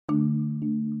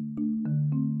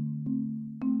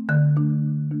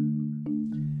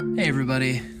Hey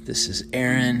everybody, this is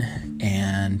Aaron,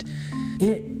 and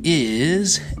it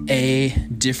is a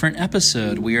different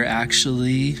episode. We are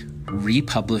actually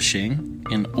republishing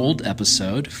an old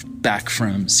episode back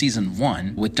from season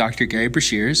 1 with Dr. Gerry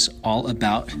Breshears, all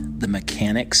about the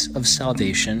mechanics of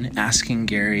salvation, asking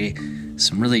Gerry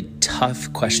some really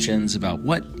tough questions about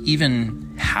what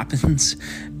even happens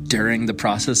during the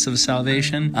process of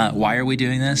salvation. Why are we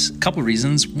doing this? A couple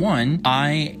reasons. One,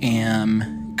 I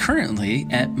am currently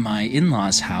at my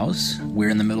in-laws' house. We're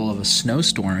in the middle of a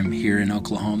snowstorm here in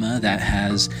Oklahoma that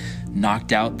has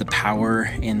knocked out the power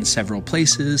in several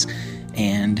places.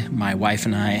 And my wife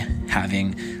and I,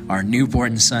 having our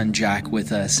newborn son Jack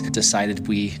with us, decided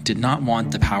we did not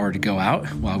want the power to go out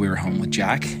while we were home with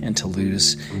Jack and to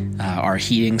lose our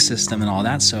heating system and all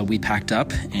that. So we packed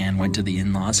up and went to the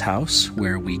in-laws' house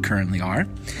where we currently are.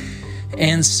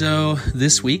 And so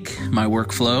this week, my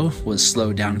workflow was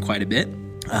slowed down quite a bit.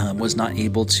 Was not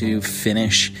able to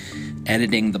finish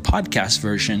editing the podcast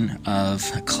version of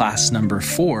class number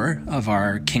 4 of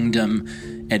our Kingdom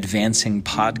Advancing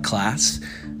Pod class,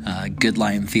 Good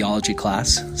Lion Theology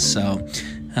class. So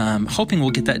hoping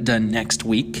we'll get that done next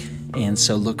week, and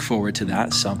so look forward to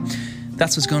that. So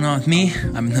that's what's going on with me.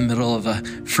 I'm in the middle of a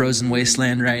frozen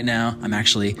wasteland right now. I'm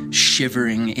actually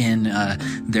shivering in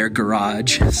their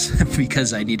garage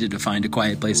because I needed to find a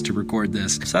quiet place to record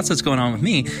this. So that's what's going on with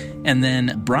me. And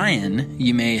then Brian,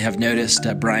 you may have noticed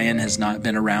that Brian has not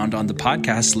been around on the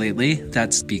podcast lately.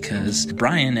 That's because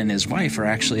Brian and his wife are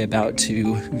actually about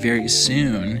to very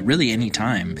soon, really any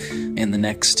time in the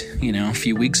next,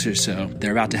 few weeks or so,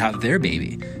 they're about to have their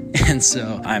baby. And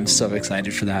so I'm so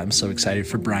excited for that. I'm so excited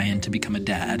for Brian to become a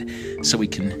dad so we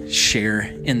can share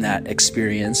in that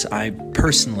experience. I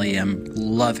personally am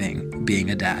loving being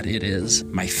a dad. It is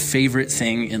my favorite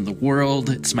thing in the world.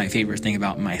 It's my favorite thing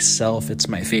about myself. It's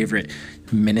my favorite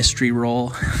ministry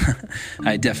role.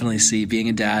 I definitely see being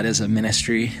a dad as a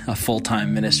ministry, a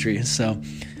full-time ministry. So,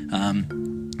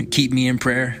 keep me in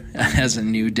prayer as a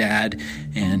new dad,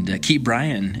 and keep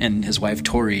Brian and his wife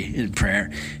Tori in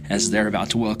prayer as they're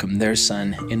about to welcome their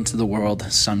son into the world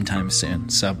sometime soon.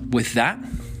 So with that,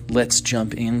 let's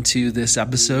jump into this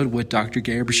episode with Dr.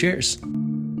 Gerry Breshears.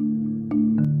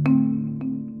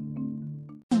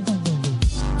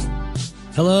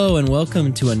 Hello and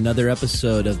welcome to another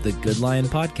episode of the Good Lion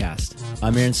Podcast.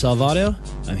 I'm Aaron Salvato.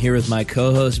 I'm here with my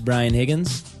co-host Brian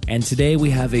Higgins, and today we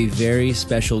have a very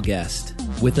special guest.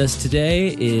 With us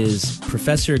today is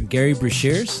Professor Gerry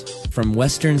Breshears from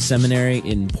Western Seminary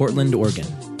in Portland, Oregon.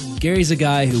 Gary's a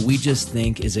guy who we just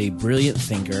think is a brilliant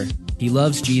thinker. He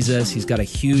loves Jesus. He's got a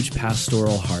huge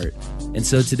pastoral heart. And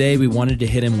so today we wanted to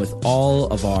hit him with all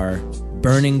of our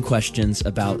burning questions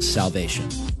about salvation.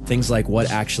 Things like, what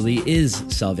actually is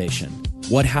salvation?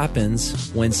 What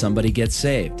happens when somebody gets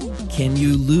saved? Can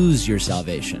you lose your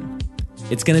salvation?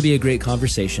 It's going to be a great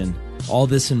conversation. All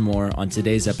this and more on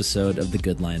today's episode of the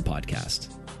Good Lion Podcast.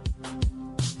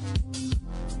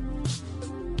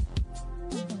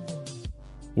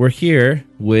 We're here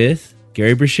with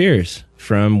Gerry Breshears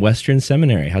from Western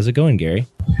Seminary. How's it going, Gerry?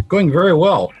 Going very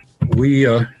well. We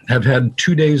have had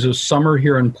 2 days of summer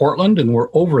here in Portland, and we're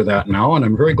over that now, and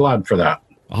I'm very glad for that.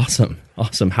 Awesome.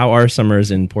 How are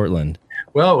summers in Portland?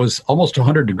 Well, it was almost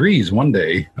 100 degrees one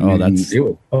day. It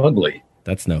was ugly.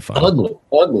 That's no fun.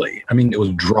 Ugly. I mean, it was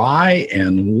dry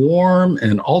and warm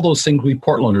and all those things we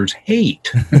Portlanders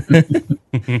hate.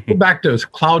 Go back to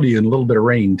cloudy and a little bit of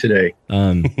rain today.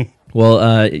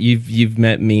 You've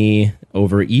met me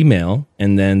over email,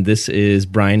 and then this is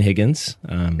Brian Higgins.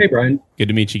 Hey, Brian. Good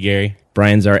to meet you, Gerry.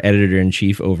 Brian's our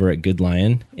editor-in-chief over at Good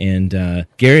Lion. And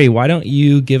Gerry, why don't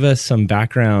you give us some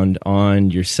background on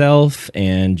yourself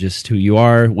and just who you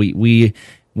are?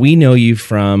 We know you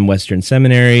from Western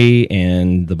Seminary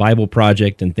and the Bible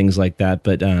Project and things like that,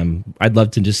 but I'd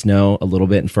love to just know a little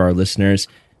bit, and for our listeners,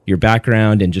 your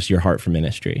background and just your heart for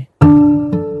ministry.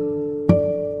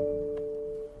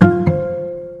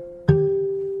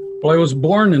 Well, I was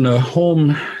born in a home,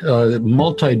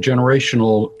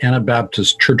 multi-generational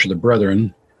Anabaptist Church of the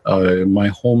Brethren. My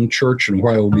home church and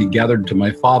where I will be gathered to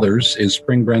my father's is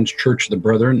Spring Branch Church of the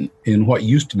Brethren in what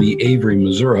used to be Avery,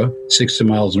 Missouri, 60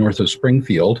 miles north of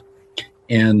Springfield.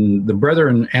 And the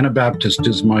Brethren Anabaptist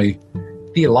is my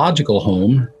theological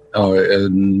home,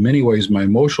 in many ways my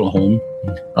emotional home.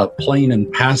 Plain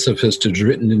and pacifist is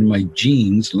written in my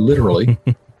genes, literally.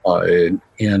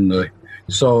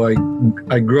 So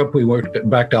I grew up, we went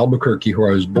back to Albuquerque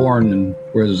where I was born, and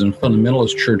where I was in a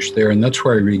fundamentalist church there, and that's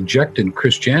where I rejected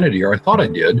Christianity, or I thought I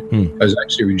did. I was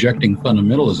actually rejecting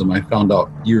fundamentalism. I found out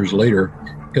years later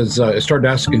because I started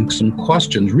asking some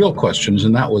questions, real questions,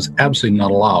 and that was absolutely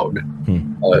not allowed.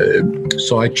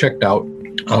 So I checked out.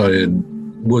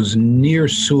 Was near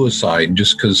suicide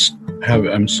just because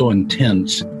I'm so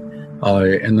intense.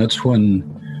 And that's when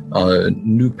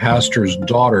new pastor's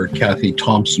daughter, Kathy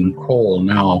Thompson Cole,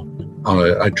 now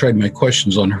I tried my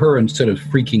questions on her. Instead of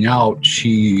freaking out,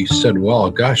 she said, well,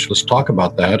 gosh, let's talk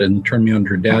about that, and turned me on to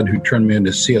her dad, who turned me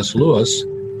into C.S. Lewis.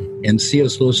 And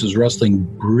C.S. Lewis is wrestling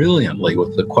brilliantly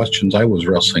with the questions I was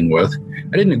wrestling with.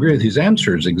 I didn't agree with his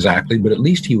answers exactly, but at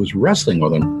least he was wrestling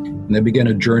with them. And they began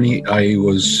a journey. I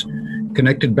was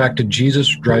connected back to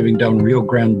Jesus driving down Rio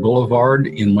Grande Boulevard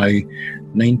in my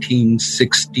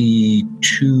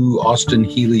 1962 Austin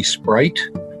Healey Sprite.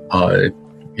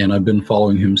 And I've been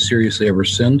following him seriously ever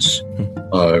since.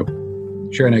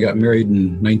 Gerry and I got married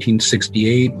in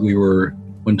 1968. We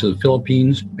went to the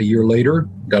Philippines a year later,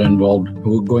 got involved,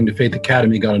 going to Faith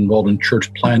Academy, got involved in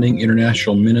church planning,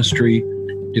 international ministry,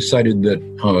 decided that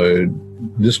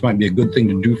this might be a good thing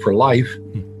to do for life.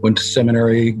 Went to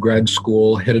seminary, grad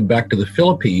school, headed back to the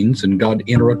Philippines, and God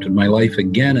interrupted my life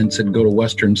again and said, go to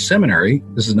Western Seminary.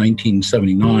 This is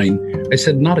 1979. I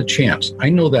said, not a chance. I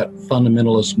know that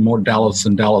fundamentalist, more Dallas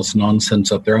than Dallas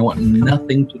nonsense up there. I want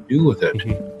nothing to do with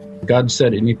it. God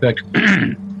said, in effect,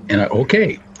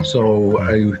 okay. So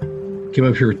I came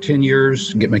up here 10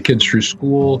 years, get my kids through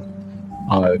school.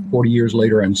 40 years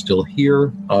later, I'm still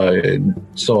here.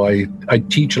 So I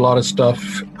teach a lot of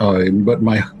stuff, but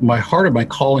my heart of my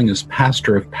calling is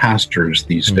pastor of pastors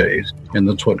these days, and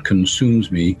that's what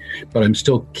consumes me. But I'm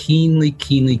still keenly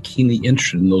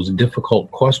interested in those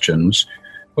difficult questions.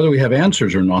 Whether we have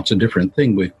answers or not, it's a different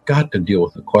thing. We've got to deal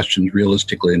with the questions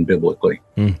realistically and biblically.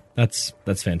 That's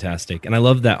fantastic. And I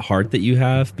love that heart that you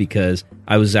have, because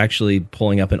I was actually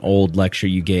pulling up an old lecture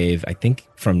you gave, I think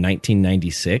from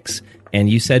 1996. And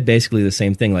you said basically the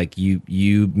same thing. Like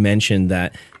you mentioned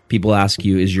that people ask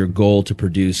you, is your goal to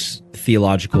produce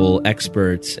theological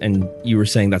experts? And you were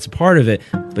saying that's a part of it,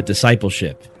 but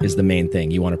discipleship is the main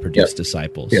thing. You want to produce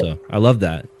disciples. So I love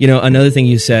that. Another thing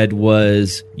you said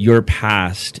was your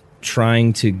past,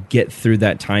 trying to get through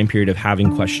that time period of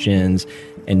having questions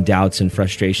and doubts and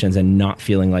frustrations and not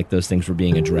feeling like those things were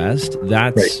being addressed.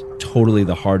 That's totally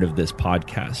the heart of this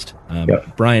podcast.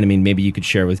 Brian, maybe you could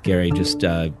share with Gerry just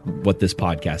what this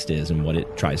podcast is and what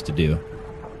it tries to do.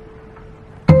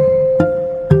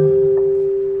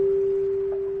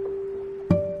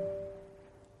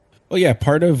 Well, yeah,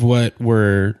 part of what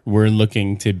we're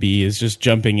looking to be is just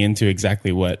jumping into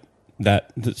exactly what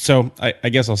that. So I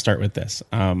guess I'll start with this.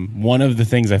 One of the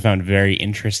things I found very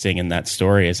interesting in that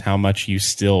story is how much you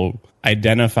still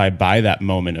identify by that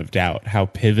moment of doubt, how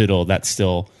pivotal that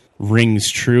still rings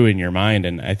true in your mind.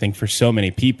 And I think for so many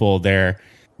people, they're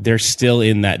still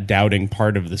in that doubting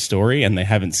part of the story, and they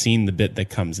haven't seen the bit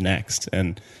that comes next.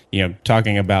 And,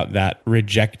 talking about that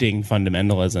rejecting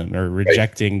fundamentalism or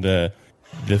rejecting the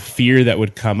fear that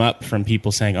would come up from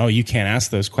people saying, oh, you can't ask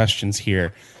those questions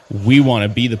here. We want to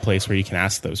be the place where you can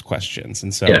ask those questions.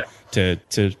 And so to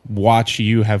watch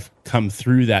you have come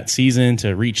through that season,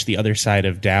 to reach the other side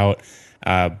of doubt,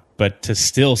 but to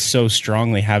still so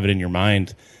strongly have it in your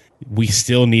mind, we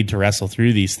still need to wrestle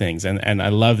through these things. And I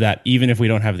love that even if we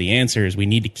don't have the answers, we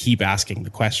need to keep asking the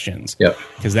questions,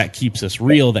 because that keeps us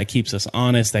real, that keeps us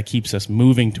honest, that keeps us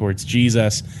moving towards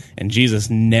Jesus. And Jesus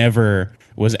never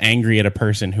was angry at a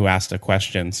person who asked a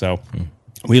question. So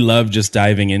we love just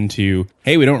diving into,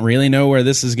 hey, we don't really know where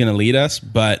this is going to lead us,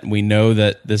 but we know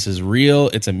that this is real.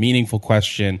 It's a meaningful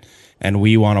question, and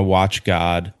we want to watch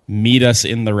God meet us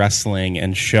in the wrestling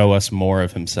and show us more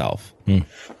of himself. Let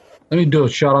me do a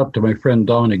shout out to my friend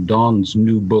Dominic Don's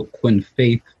new book, When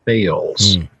Faith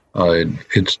Fails.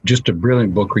 It's just a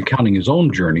brilliant book recounting his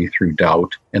own journey through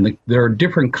doubt. And there are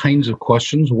different kinds of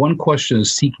questions. One question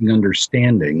is seeking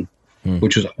understanding,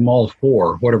 which is I'm all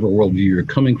for, whatever worldview you're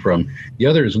coming from. The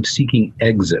other is seeking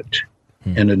exit.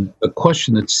 And a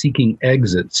question that's seeking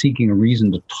exit, seeking a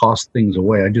reason to toss things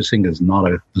away, I just think is not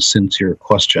a sincere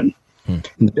question. And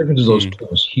the difference of those two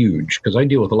is huge, because I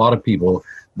deal with a lot of people.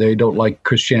 They don't like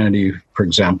Christianity, for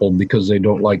example, because they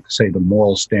don't like, say, the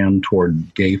moral stand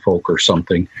toward gay folk or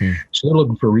something. So they're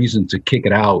looking for reasons to kick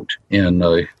it out. And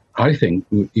I think,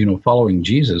 following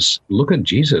Jesus, look at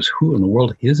Jesus. Who in the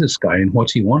world is this guy, and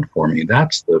what's he want for me?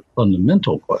 That's the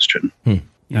fundamental question.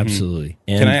 Absolutely.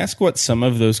 And can I ask what some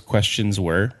of those questions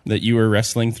were that you were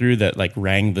wrestling through that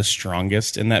rang the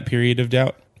strongest in that period of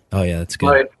doubt? Oh, yeah, that's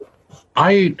good.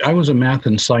 I was a math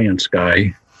and science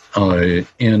guy,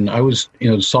 and I was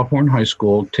sophomore in high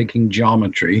school taking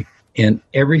geometry, and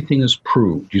everything is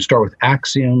proved. You start with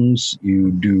axioms,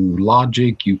 you do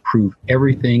logic, you prove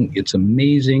everything. It's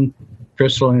amazing.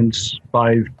 Thessalonians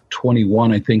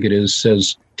 5:21, I think it is,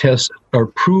 says, test or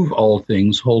prove all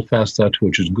things, hold fast that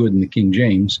which is good in the King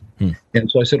James. And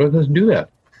so I said, let's do that.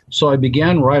 So I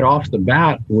began right off the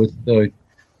bat with,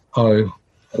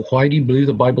 why do you believe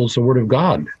the Bible is the Word of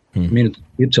God? I mean,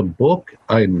 it's a book.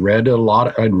 I'd read a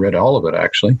lot. I'd read all of it,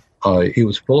 actually. It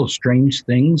was full of strange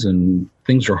things, and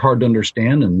things are hard to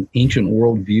understand, and ancient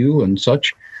worldview and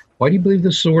such. Why do you believe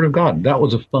this is the Word of God? That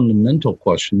was a fundamental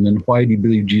question. Then why do you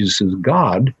believe Jesus is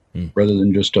God rather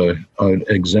than just an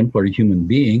exemplary human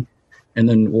being? And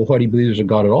then, well, why do you believe there's a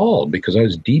God at all? Because I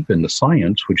was deep into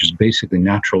science, which is basically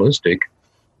naturalistic.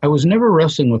 I was never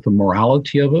wrestling with the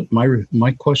morality of it.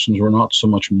 My questions were not so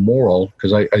much moral,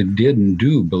 because I did and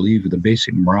do believe the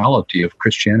basic morality of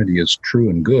Christianity is true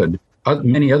and good.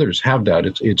 Many others have that.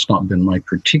 It's not been my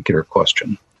particular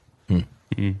question.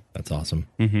 That's awesome.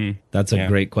 That's a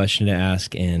great question to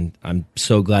ask, and I'm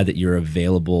so glad that you're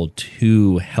available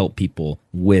to help people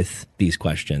with these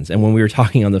questions. And when we were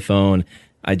talking on the phone,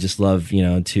 I just love,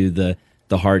 to the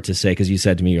heart to say, because you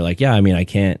said to me, you're like, yeah, I mean, I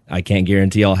can't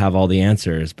guarantee I'll have all the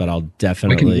answers, but I'll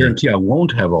definitely. I can guarantee I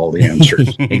won't have all the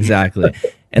answers. Exactly.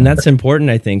 And that's important,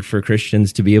 I think, for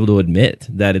Christians to be able to admit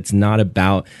that it's not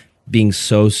about being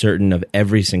so certain of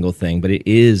every single thing, but it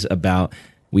is about,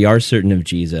 we are certain of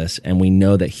Jesus, and we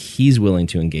know that he's willing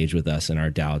to engage with us in our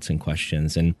doubts and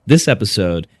questions. And this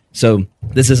episode, so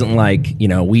this isn't like,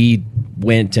 we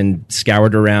went and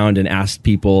scoured around and asked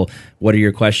people, what are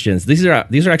your questions? These are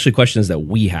actually questions that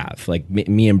we have, like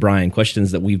me and Brian,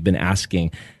 questions that we've been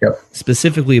asking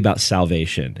specifically about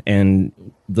salvation. And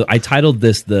I titled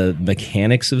this the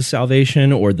mechanics of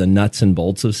salvation, or the nuts and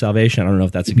bolts of salvation. I don't know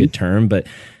if that's a good term, but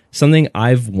something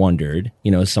I've wondered,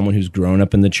 as someone who's grown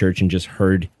up in the church and just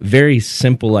heard very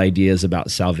simple ideas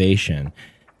about salvation,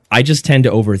 I just tend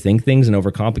to overthink things and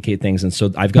overcomplicate things. And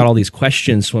so I've got all these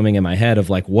questions swimming in my head of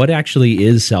like, what actually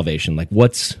is salvation? Like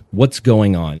what's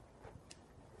going on?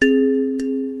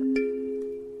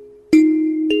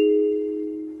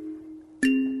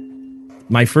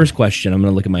 My first question, I'm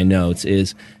going to look at my notes,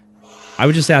 is I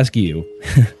would just ask you,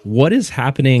 what is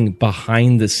happening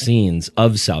behind the scenes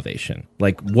of salvation?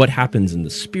 Like what happens in the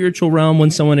spiritual realm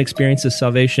when someone experiences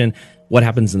salvation? What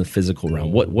happens in the physical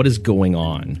realm? What is going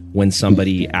on when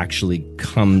somebody actually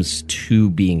comes to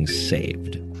being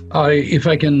saved? If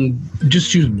I can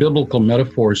just use biblical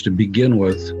metaphors to begin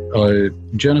with,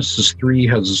 Genesis 3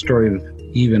 has the story of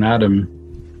Eve and Adam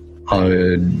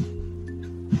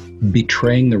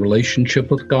betraying the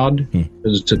relationship with God.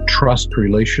 It's a trust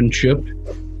relationship.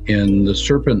 And the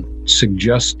serpent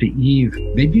suggests to Eve,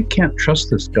 maybe you can't trust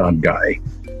this God guy.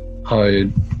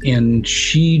 And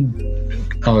she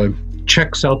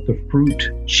checks out the fruit.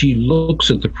 She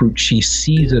looks at the fruit. She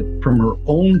sees it from her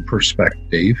own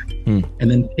perspective and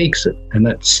then takes it. And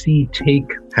that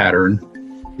see-take pattern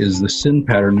is the sin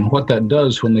pattern. And what that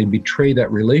does when they betray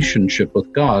that relationship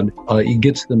with God, it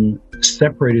gets them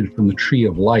separated from the tree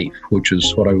of life, which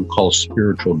is what I would call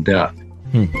spiritual death.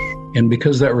 And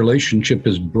because that relationship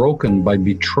is broken by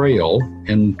betrayal,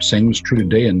 and same is true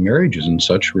today in marriages and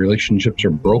such, relationships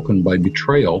are broken by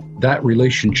betrayal, that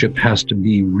relationship has to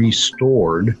be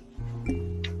restored.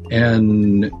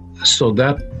 And so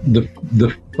that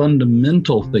the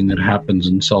fundamental thing that happens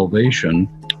in salvation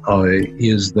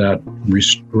is that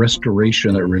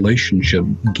restoration, that relationship,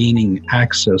 gaining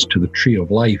access to the tree of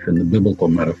life in the biblical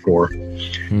metaphor.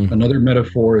 Another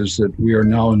metaphor is that we are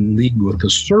now in league with the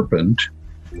serpent.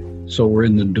 So we're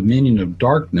in the dominion of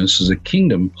darkness as a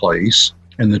kingdom place,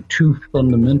 and the two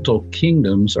fundamental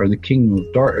kingdoms are the kingdom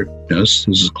of darkness.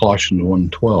 This is Colossians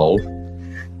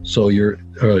 1:12. So you're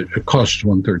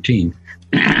Colossians 1:13.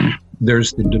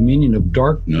 There's the dominion of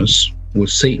darkness with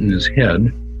Satan as head,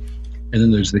 and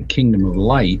then there's the kingdom of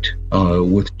light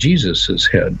with Jesus as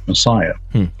head, Messiah.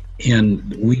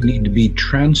 And we need to be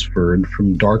transferred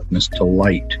from darkness to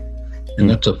light. And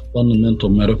that's a fundamental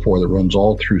metaphor that runs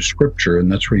all through Scripture,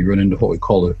 and that's where you run into what we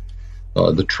call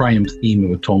the triumph theme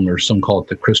of atonement, or some call it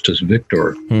the Christus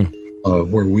Victor,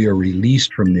 where we are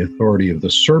released from the authority of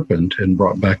the serpent and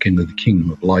brought back into the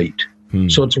kingdom of light.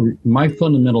 So it's my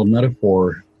fundamental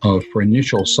metaphor for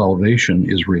initial salvation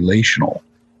is relational.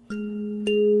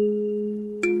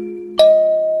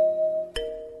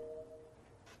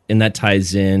 And that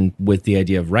ties in with the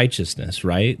idea of righteousness,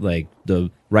 right? Like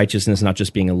the righteousness not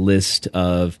just being a list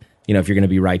of, if you're going to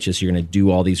be righteous, you're going to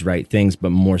do all these right things,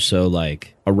 but more so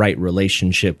like a right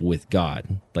relationship with God.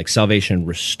 Like salvation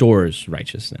restores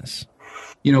righteousness.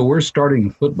 We're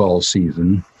starting football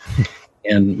season,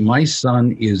 and my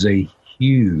son is a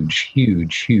huge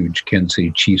Kansas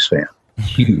City Chiefs fan.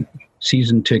 Huge.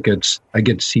 season tickets. I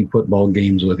get to see football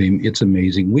games with him. It's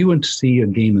amazing. We went to see a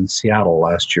game in Seattle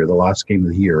last year, the last game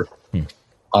of the year.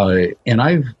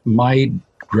 And my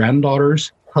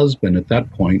granddaughter's husband at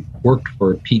that point worked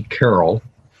for Pete Carroll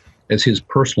as his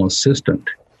personal assistant.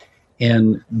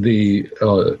 And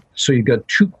so you got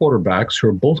two quarterbacks who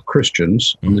are both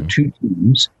Christians on the two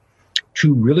teams,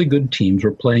 two really good teams.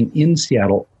 We're playing in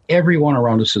Seattle. Everyone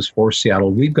around us is for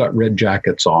Seattle. We've got red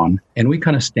jackets on, and we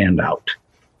kind of stand out.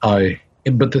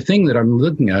 But the thing that I'm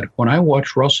looking at, when I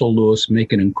watch Russell Lewis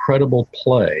make an incredible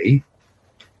play,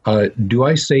 do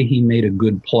I say he made a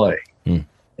good play? And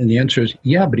the answer is,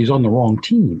 yeah, but he's on the wrong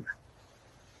team.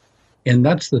 And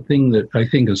that's the thing that I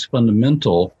think is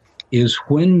fundamental, is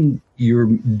when you're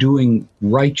doing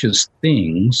righteous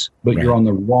things, but you're on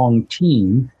the wrong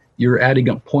team, you're adding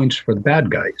up points for the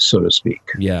bad guys, so to speak.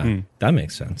 Yeah, that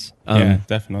makes sense. Yeah,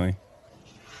 definitely.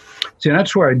 See,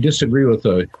 that's where I disagree with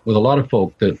a lot of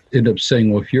folk that end up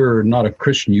saying, well, if you're not a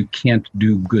Christian, you can't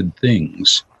do good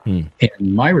things. And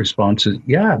my response is,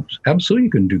 yeah, absolutely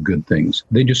you can do good things.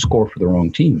 They just score for the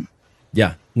wrong team.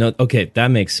 Yeah. No, okay, that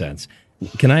makes sense.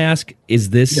 Can I ask,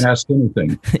 is this... You can ask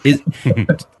anything.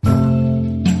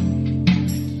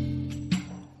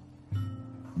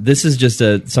 This is just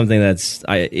something that's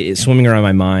swimming around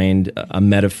my mind, a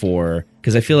metaphor,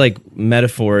 because I feel like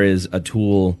metaphor is a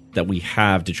tool that we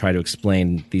have to try to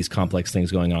explain these complex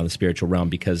things going on in the spiritual realm,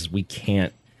 because we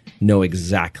can't know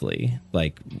exactly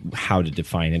like how to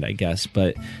define it, I guess.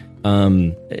 But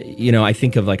I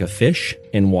think of like a fish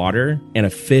in water, and a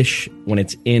fish, when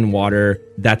it's in water,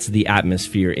 that's the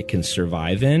atmosphere it can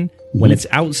survive in. When it's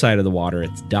outside of the water,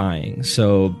 it's dying.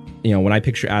 So, when I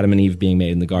picture Adam and Eve being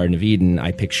made in the Garden of Eden,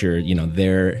 I picture,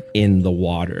 they're in the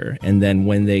water. And then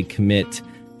when they commit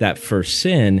that first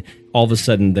sin, all of a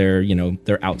sudden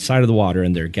they're outside of the water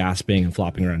and they're gasping and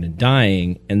flopping around and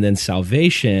dying. And then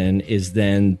salvation is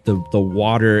then the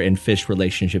water and fish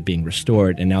relationship being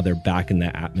restored. And now they're back in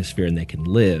that atmosphere and they can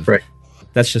live. Right.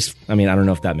 That's just, I don't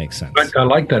know if that makes sense. I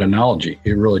like that analogy.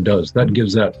 It really does. That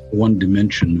gives that one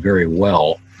dimension very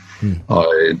well.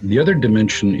 The other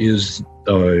dimension is,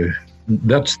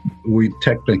 we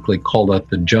technically call that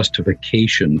the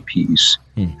justification piece.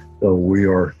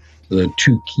 So the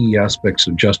two key aspects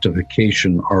of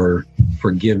justification are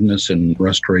forgiveness and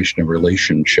restoration of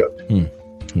relationship.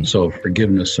 So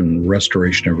forgiveness and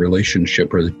restoration of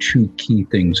relationship are the two key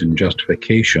things in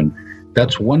justification.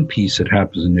 That's one piece that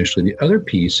happens initially. The other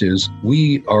piece is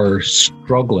we are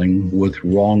struggling with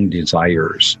wrong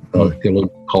desires. Theologians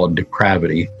call it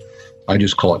depravity. I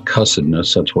just call it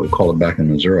cussedness. That's what we call it back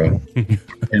in Missouri.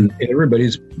 And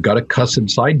everybody's got a cussed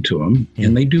side to them,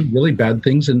 and they do really bad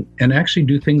things and actually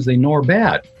do things they know are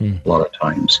bad a lot of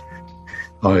times.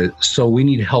 So we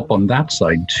need help on that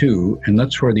side too. And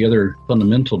that's where the other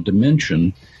fundamental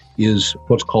dimension is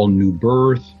what's called new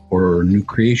birth or new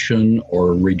creation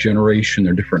or regeneration.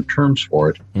 There are different terms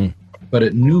for it. But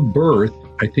at new birth,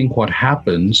 I think what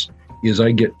happens is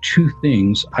I get two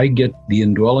things. I get the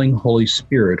indwelling Holy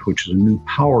Spirit, which is a new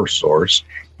power source,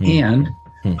 and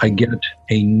I get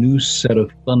a new set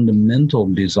of fundamental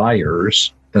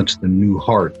desires. That's the new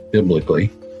heart,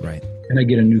 biblically. Right. And I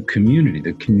get a new community,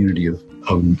 the community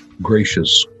of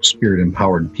gracious,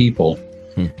 Spirit-empowered people.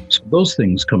 So those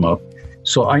things come up.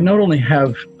 So I not only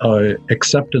have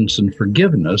acceptance and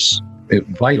forgiveness,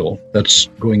 vital, that's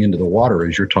going into the water,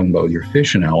 as you're talking about with your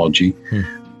fish analogy,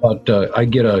 but I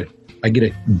get a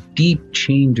deep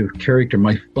change of character.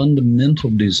 My fundamental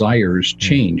desires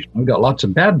change. I've got lots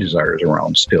of bad desires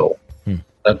around still.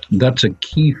 That's a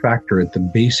key factor at the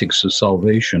basics of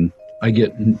salvation. I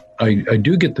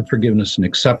do get the forgiveness and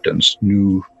acceptance,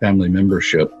 new family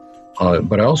membership,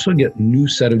 but I also get a new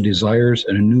set of desires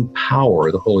and a new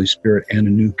power, the Holy Spirit, and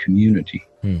a new community.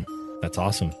 That's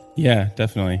awesome. Yeah,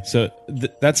 definitely. So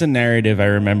that's a narrative I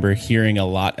remember hearing a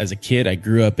lot as a kid. I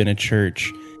grew up in a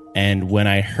church. And when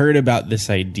I heard about this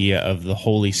idea of the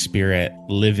Holy Spirit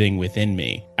living within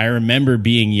me, I remember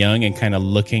being young and kind of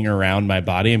looking around my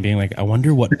body and being like, I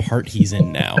wonder what part he's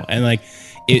in now. And like,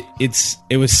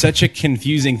 it was such a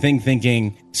confusing thing,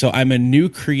 thinking, so I'm a new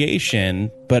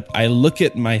creation, but I look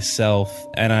at myself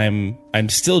and I'm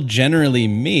still generally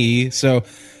me. So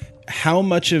how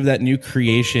much of that new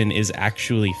creation is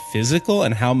actually physical,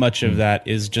 and how much of that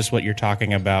is just what you're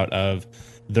talking about of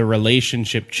the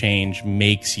relationship change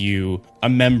makes you a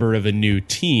member of a new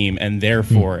team, and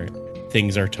therefore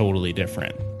things are totally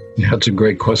different? Yeah, that's a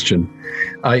great question.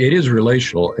 It is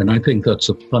relational, and I think that's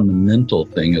a fundamental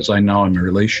thing. As I now am in a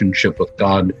relationship with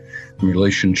God, in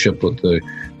relationship with the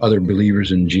other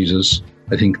believers in Jesus,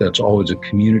 I think that's always a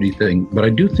community thing. But I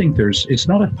do think it's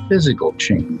not a physical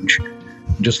change.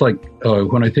 Just like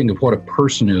when I think of what a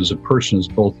person is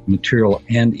both material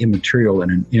and immaterial in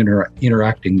an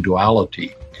interacting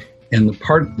duality. And the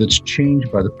part that's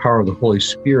changed by the power of the Holy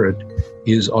Spirit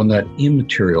is on that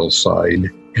immaterial side.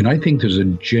 And I think there's a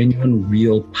genuine,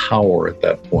 real power at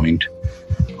that point.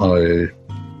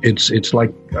 It's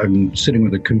like I'm sitting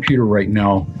with a computer right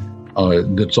now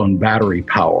that's on battery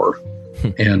power.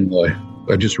 And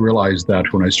I just realized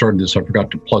that when I started this, I forgot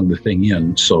to plug the thing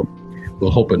in. So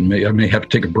we'll hope I may have to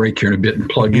take a break here in a bit and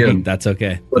plug in. That's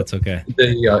okay. That's okay.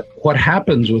 What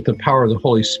happens with the power of the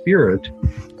Holy Spirit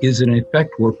is, in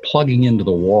effect, we're plugging into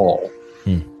the wall.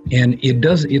 And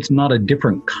it's not a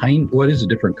different kind. What is a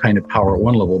different kind of power at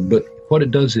one level? But what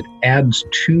it does, it adds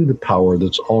to the power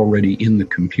that's already in the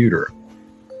computer.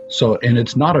 So, and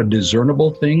it's not a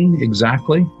discernible thing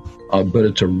exactly, but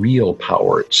it's a real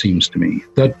power, it seems to me.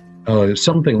 That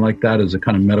something like that is a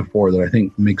kind of metaphor that I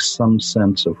think makes some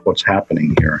sense of what's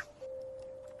happening here.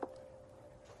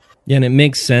 Yeah, and it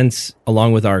makes sense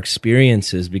along with our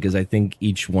experiences, because I think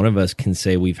each one of us can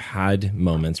say we've had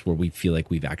moments where we feel like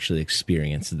we've actually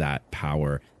experienced that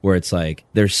power, where it's like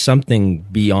there's something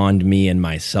beyond me and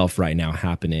myself right now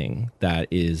happening that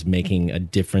is making a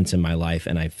difference in my life,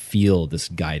 and I feel this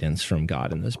guidance from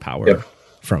God and this power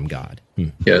from God.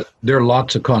 Yeah, there are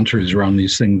lots of contraries around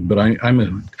these things, but I'm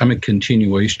a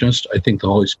continuationist. I think the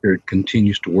Holy Spirit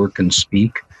continues to work and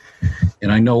speak.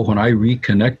 And I know when I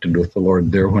reconnected with the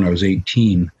Lord there when I was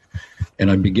 18, and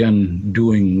I began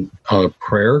doing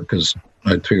prayer, because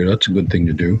I figured that's a good thing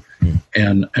to do.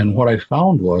 And what I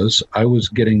found was I was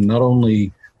getting not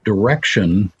only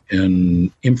direction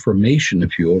and information,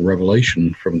 if you will,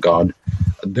 revelation from God.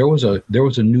 There was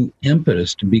a new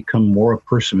impetus to become more a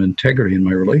person of integrity in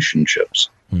my relationships.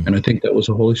 And I think that was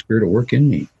the Holy Spirit at work in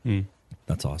me.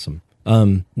 That's awesome.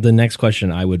 The next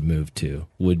question I would move to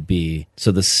would be,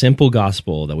 so the simple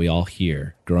gospel that we all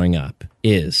hear growing up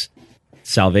is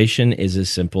salvation is as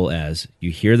simple as you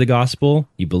hear the gospel,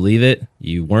 you believe it,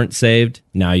 you weren't saved,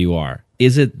 now you are.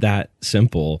 Is it that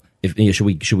simple?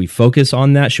 Should we focus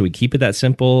on that? Should we keep it that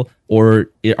simple,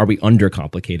 or are we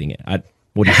undercomplicating it?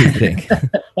 What do you think?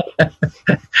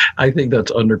 I think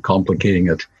that's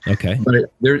undercomplicating it. Okay. But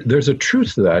there's a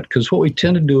truth to that, because what we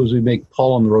tend to do is we make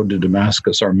Paul on the road to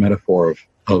Damascus our metaphor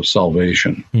of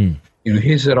salvation.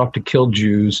 He set off to kill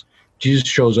Jews. Jesus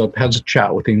shows up, has a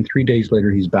chat with him. 3 days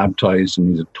later, he's baptized, and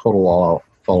he's a total all-out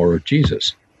follower of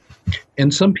Jesus.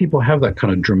 And some people have that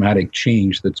kind of dramatic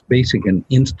change that's basic and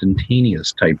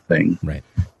instantaneous type thing. Right.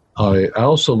 I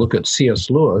also look at C.S.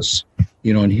 Lewis,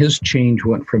 and his change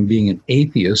went from being an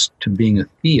atheist to being a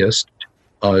theist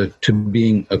to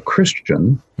being a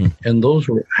Christian. And those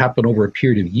happen over a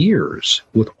period of years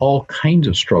with all kinds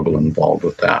of struggle involved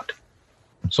with that.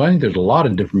 So I think there's a lot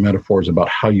of different metaphors about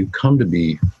how you come to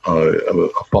be a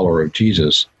follower of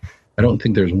Jesus. I don't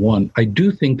think there's one. I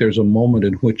do think there's a moment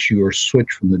in which you are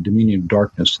switched from the dominion of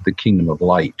darkness to the kingdom of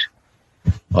light.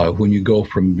 When you go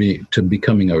from to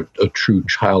becoming a true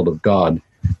child of God.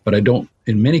 But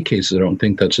in many cases, I don't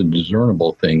think that's a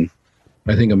discernible thing.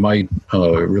 I think in my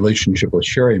relationship with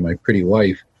Sherry, my pretty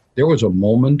wife, there was a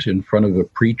moment in front of a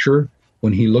preacher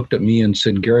when he looked at me and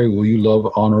said, "Gerry, will you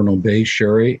love, honor, and obey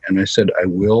Sherry?" And I said, "I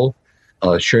will."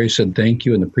 Sherry said, "Thank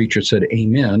you." And the preacher said,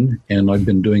 "Amen." And I've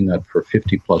been doing that for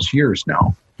 50 plus years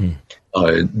now.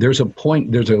 There's a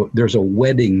point, there's a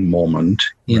wedding moment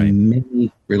in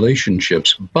many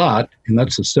relationships, and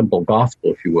that's the simple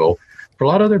gospel, if you will. For a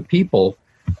lot of other people,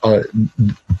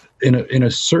 in a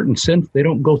certain sense, they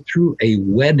don't go through a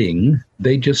wedding.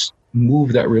 They just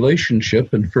move that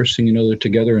relationship, and first thing you know, they're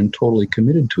together and totally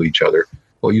committed to each other.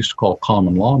 What we used to call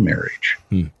common law marriage.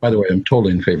 By the way, I'm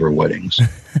totally in favor of weddings.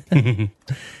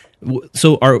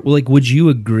 So would you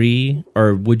agree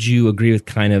with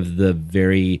kind of the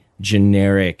very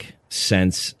generic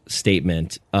sense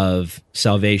statement of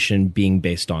salvation being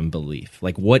based on belief?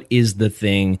 Like, what is the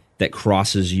thing that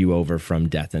crosses you over from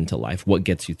death into life? What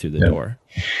gets you through the door?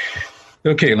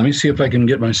 Okay, let me see if I can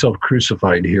get myself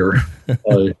crucified here.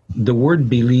 The word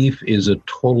belief is a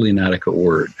totally inadequate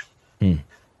word.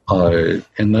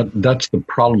 And that's the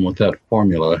problem with that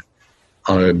formula,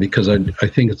 because I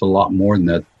think it's a lot more than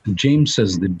that. James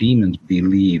says the demons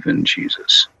believe in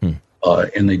Jesus,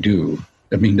 and they do.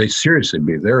 I mean, they seriously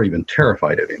believe. They're even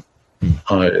terrified of him.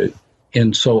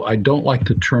 And so I don't like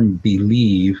the term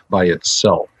believe by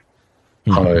itself.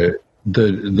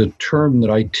 The term that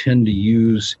I tend to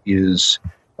use is,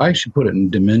 I actually put it in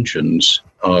dimensions.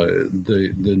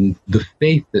 The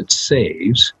faith that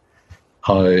saves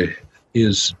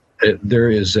is there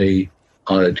is a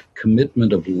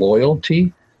commitment of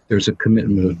loyalty. There's a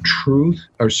commitment of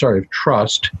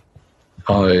trust,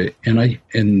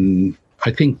 and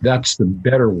I think that's the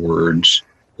better words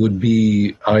would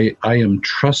be, I am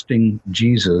trusting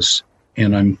Jesus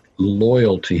and I'm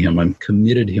loyal to him. I'm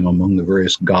committed to him among the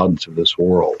various gods of this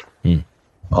world.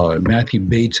 Matthew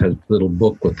Bates has a little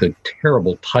book with a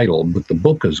terrible title, but the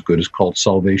book is good. It's called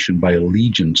Salvation by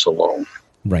Allegiance Alone.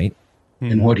 Right.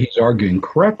 And what he's arguing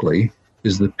correctly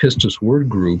is the pistis word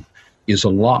group is a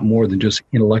lot more than just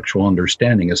intellectual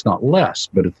understanding. It's not less,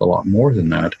 but it's a lot more than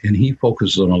that. And he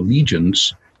focuses on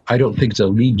allegiance. I don't think it's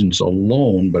allegiance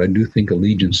alone, but I do think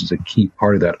allegiance is a key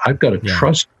part of that. I've got to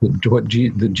trust that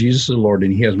Jesus is the Lord,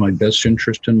 and he has my best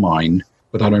interest in mind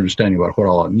without understanding about what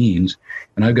all it means.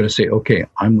 And I've got to say, okay,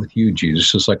 I'm with you,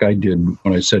 Jesus, just like I did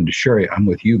when I said to Sherry, I'm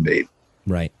with you, babe.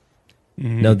 Right.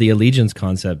 No, the allegiance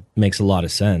concept makes a lot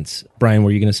of sense. Brian,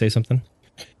 were you going to say something?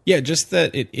 Yeah, just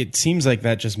that it seems like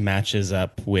that just matches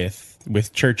up with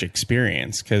church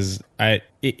experience, because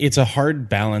it's a hard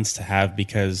balance to have,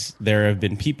 because there have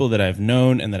been people that I've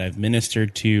known and that I've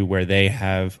ministered to where they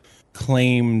have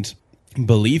claimed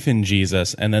belief in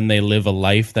Jesus and then they live a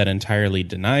life that entirely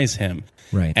denies him.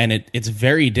 Right. And it's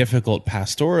very difficult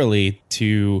pastorally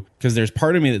because there's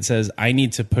part of me that says I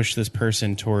need to push this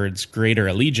person towards greater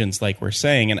allegiance, like we're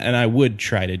saying, and I would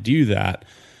try to do that.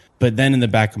 But then in the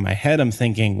back of my head, I'm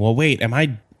thinking, well, wait, am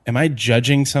I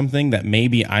judging something that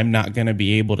maybe I'm not going to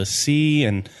be able to see?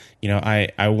 And,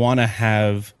 I want to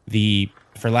have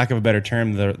for lack of a better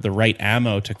term, the right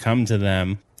ammo to come to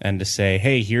them and to say,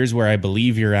 hey, here's where I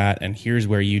believe you're at and here's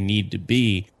where you need to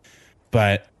be.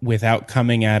 But without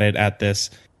coming at it at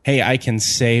this, hey, I can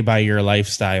say by your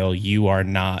lifestyle, you are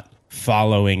not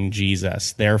following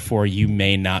Jesus. Therefore, you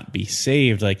may not be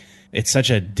saved. Like, it's such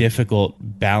a difficult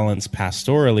balance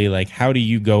pastorally. Like, how do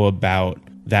you go about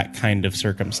that kind of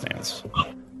circumstance?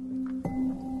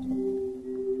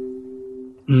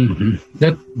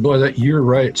 That you're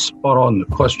right, spot on the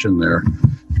question there.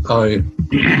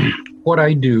 What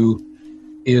I do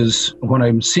is when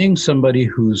I'm seeing somebody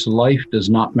whose life does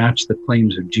not match the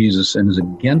claims of Jesus and is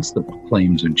against the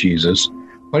claims of Jesus,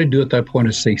 what I do at that point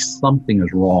is say something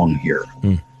is wrong here.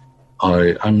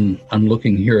 I'm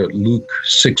looking here at Luke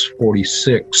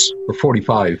 6:46 or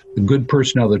 45. The good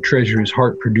person out of the treasure of his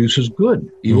heart produces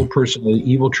good. Evil person out of the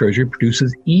evil treasure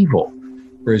produces evil.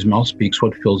 For his mouth speaks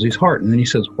what fills his heart. And then he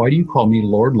says, why do you call me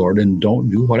Lord, Lord, and don't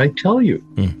do what I tell you?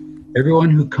 Everyone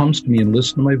who comes to me and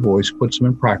listens to my voice, puts them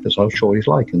in practice, I'll show what he's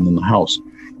like in the house.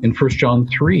 In 1 John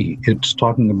 3, it's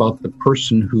talking about the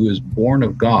person who is born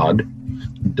of God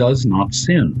does not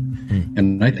sin.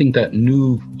 And I think that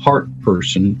new heart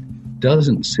person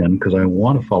doesn't sin because I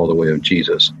want to follow the way of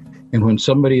Jesus. And when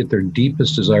somebody at their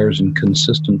deepest desires and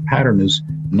consistent pattern is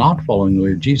not following the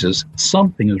way of Jesus,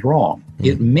 something is wrong.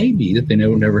 It may be that they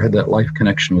never had that life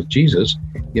connection with Jesus.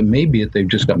 It may be that they've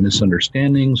just got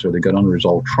misunderstandings or they got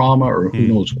unresolved trauma or who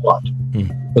knows what.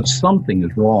 But something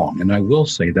is wrong. And I will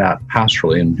say that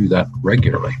pastorally and do that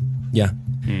regularly. Yeah.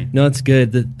 No, it's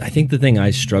good. I think the thing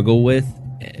I struggle with,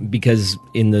 because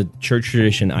in the church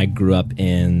tradition I grew up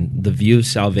in, the view of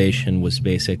salvation was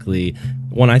basically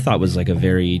one I thought was like a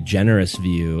very generous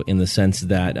view, in the sense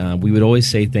that we would always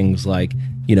say things like,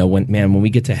 when we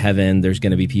get to heaven, there's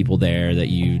going to be people there that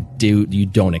you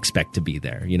don't expect to be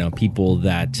there. People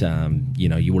that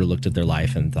you would have looked at their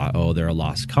life and thought, oh, they're a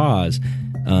lost cause.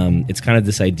 It's kind of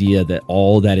this idea that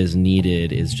all that is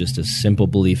needed is just a simple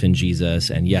belief in Jesus.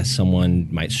 And yes, someone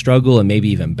might struggle and maybe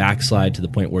even backslide to the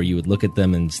point where you would look at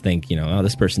them and think, oh,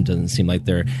 this person doesn't seem like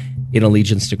they're in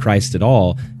allegiance to Christ at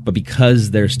all. But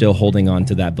because they're still holding on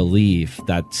to that belief,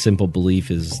 that simple belief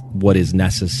is what is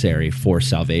necessary for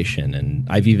salvation. And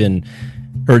I've even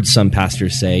heard some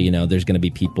pastors say, there's going to be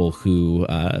people who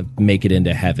make it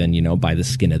into heaven, by the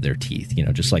skin of their teeth,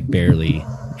 just like barely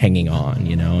hanging on,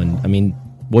 and I mean,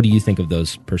 what do you think of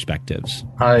those perspectives?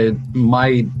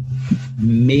 My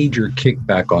major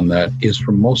kickback on that is,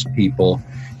 for most people,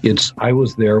 I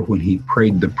was there when he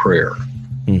prayed the prayer.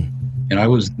 And I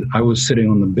was sitting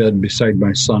on the bed beside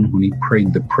my son when he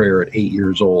prayed the prayer at 8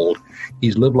 years old.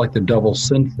 He's lived like the devil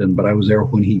since then, but I was there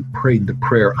when he prayed the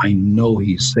prayer. I know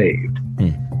he's saved.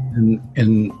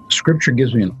 And Scripture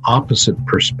gives me an opposite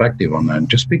perspective on that.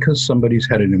 Just because somebody's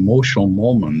had an emotional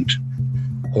moment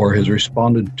or has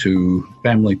responded to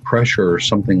family pressure or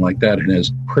something like that and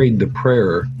has prayed the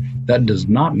prayer, that does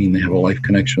not mean they have a life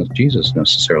connection with Jesus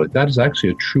necessarily. That is actually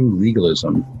a true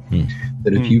legalism.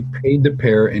 That if you paid the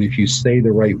prayer and if you say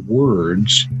the right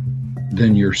words,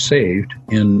 then you're saved.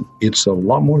 And it's a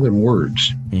lot more than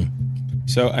words.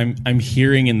 So I'm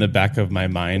hearing in the back of my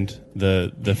mind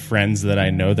the friends that I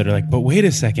know that are like, but wait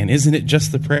a second, isn't it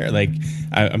just the prayer? Like,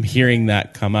 I'm hearing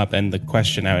that come up. And the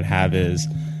question I would have is,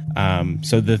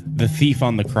 So the thief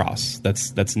on the cross,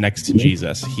 that's next to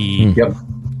Jesus. He,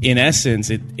 in essence,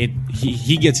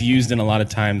 he gets used in a lot of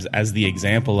times as the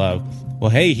example of, well,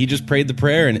 hey, he just prayed the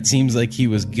prayer and it seems like he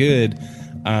was good.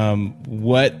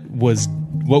 What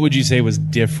would you say was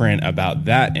different about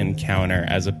that encounter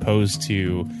as opposed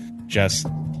to just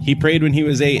he prayed when he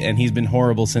was 8 and he's been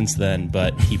horrible since then,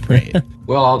 but he prayed?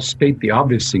 Well, I'll state the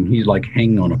obvious thing. He's like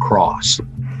hanging on a cross.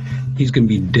 He's going to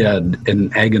be dead in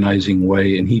an agonizing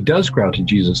way. And he does cry out to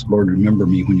Jesus, Lord, remember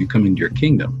me when you come into your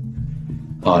kingdom.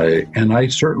 And I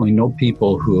certainly know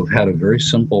people who have had a very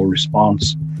simple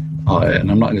response.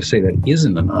 And I'm not going to say that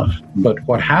isn't enough. But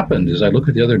what happened is I look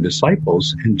at the other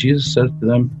disciples and Jesus says to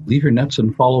them, leave your nets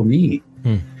and follow me.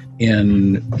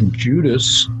 And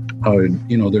Judas,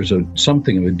 there's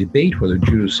something of a debate whether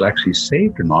Judas actually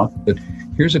saved or not. But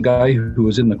here's a guy who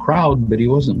was in the crowd, but he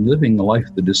wasn't living the life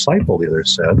of the disciple, the other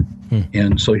said.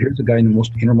 And so here's a guy in the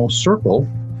most innermost circle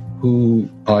who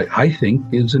I think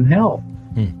is in hell.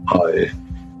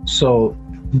 So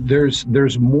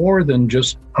there's more than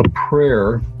just a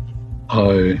prayer.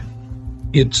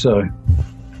 It's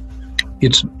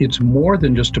more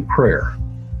than just a prayer.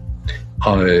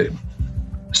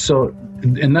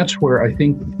 And that's where I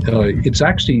think it's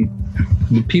actually,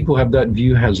 people have that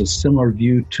view, has a similar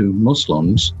view to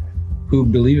Muslims who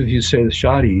believe if you say the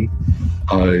Shahadi,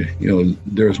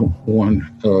 there's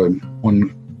one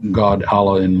God,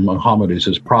 Allah, and Muhammad is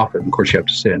his prophet. And of course, you have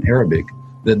to say it in Arabic.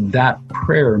 That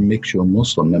prayer makes you a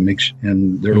Muslim.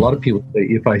 And there are a lot of people who say,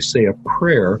 if I say a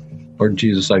prayer, Lord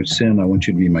Jesus, I've sinned, I want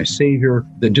you to be my Savior,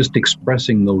 that just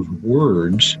expressing those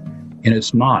words. And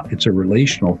it's not. It's a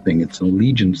relational thing. It's an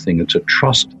allegiance thing. It's a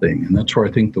trust thing. And that's where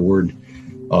I think the word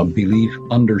belief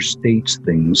understates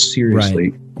things seriously.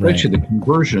 Right. Especially the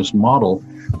conversionist model,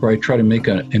 where I try to make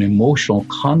an emotional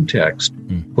context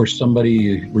where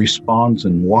somebody responds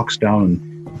and walks down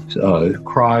and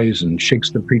cries and shakes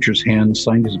the preacher's hand,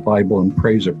 signs his Bible, and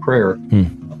prays a prayer.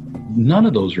 None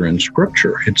of those are in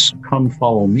Scripture. It's come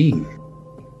follow me.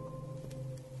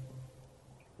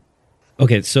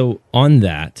 Okay, so on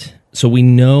that, so we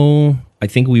know, I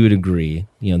think we would agree,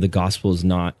 the gospel is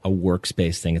not a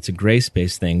works-based thing. It's a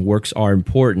grace-based thing. Works are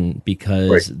important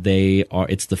because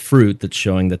it's the fruit that's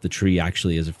showing that the tree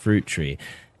actually is a fruit tree.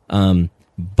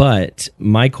 But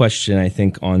my question, I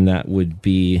think, on that would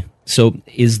be, so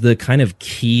is the kind of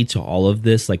key to all of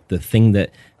this, like the thing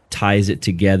that ties it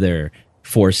together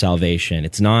for salvation,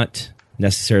 it's not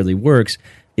necessarily works,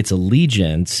 it's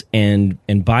allegiance, and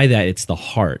by that it's the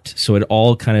heart. So it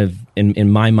all kind of,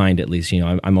 in my mind at least,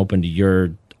 I'm open to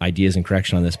your ideas and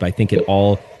correction on this, but I think it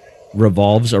all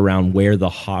revolves around where the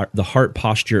heart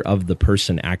posture of the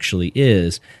person actually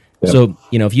is. Yeah. So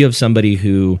if you have somebody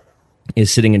who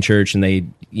is sitting in church and they,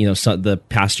 the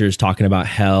pastor is talking about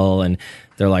hell and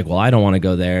they're like, well, I don't want to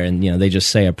go there. And, they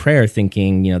just say a prayer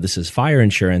thinking, this is fire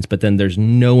insurance, but then there's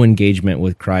no engagement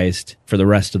with Christ for the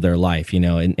rest of their life,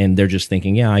 and they're just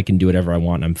thinking, yeah, I can do whatever I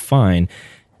want. I'm fine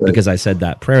because I said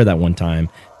that prayer that one time.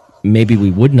 Maybe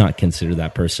we would not consider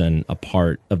that person a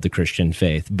part of the Christian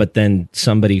faith, but then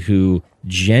somebody who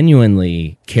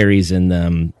genuinely carries in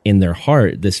them, in their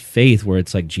heart, this faith where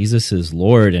it's like Jesus is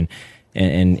Lord and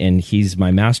he's my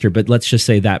master. But let's just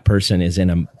say that person is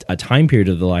in a time period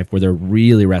of their life where they're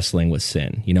really wrestling with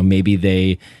sin. Maybe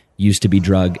they used to be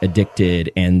drug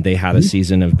addicted and they had a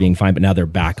season of being fine, but now they're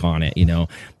back on it,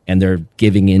 and they're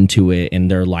giving into it, and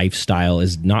their lifestyle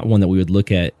is not one that we would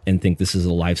look at and think this is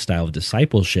a lifestyle of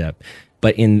discipleship.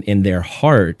 But in their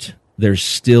heart, there's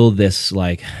still this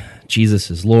like,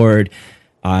 Jesus is Lord.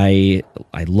 I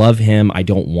love him. I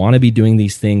don't want to be doing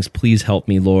these things. Please help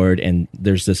me, Lord. And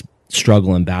there's this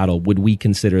struggle and battle. Would we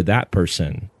consider that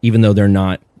person, even though they're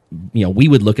not, we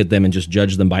would look at them and just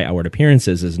judge them by outward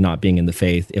appearances as not being in the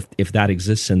faith. If that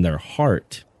exists in their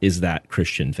heart, is that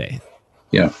Christian faith?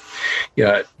 Yeah.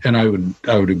 And I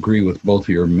would agree with both of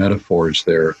your metaphors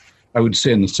there. I would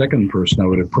say in the second person, I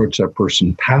would approach that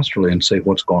person pastorally and say,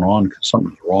 what's going on? Because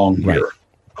something's wrong here.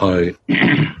 Right.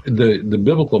 The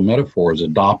biblical metaphor is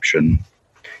adoption.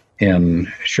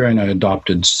 And Sherry and I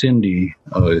adopted Cindy.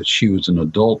 She was an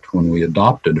adult when we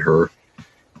adopted her.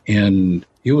 And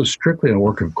it was strictly a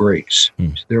work of grace.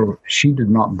 She did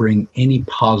not bring any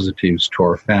positives to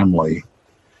our family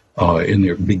in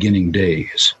their beginning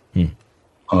days.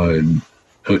 And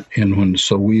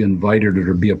so we invited her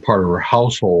to be a part of our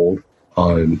household.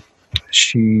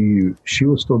 She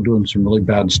was still doing some really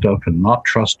bad stuff and not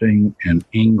trusting and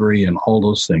angry and all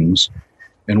those things.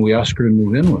 And we asked her to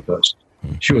move in with us.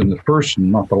 She was the first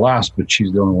and not the last, but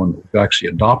she's the only one that we actually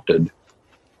adopted.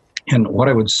 And what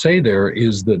I would say there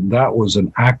is that was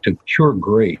an act of pure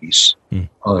grace.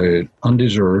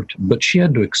 undeserved, but she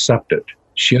had to accept it.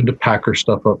 She had to pack her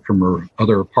stuff up from her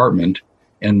other apartment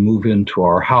and move into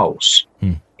our house.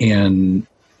 And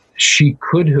she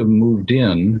could have moved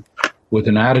in with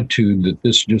an attitude that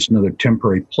this is just another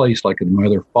temporary place like in my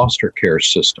other foster care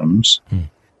systems.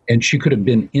 And she could have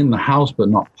been in the house, but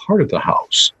not part of the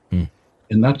house.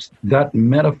 And that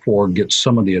metaphor gets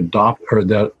some of the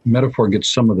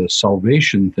some of the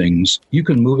salvation things. You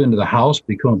can move into the house,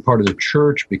 become part of the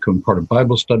church, become part of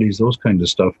Bible studies, those kinds of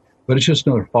stuff. But it's just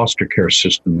another foster care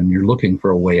system, and you're looking for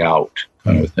a way out,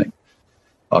 kind of thing.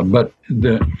 But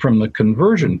from the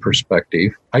conversion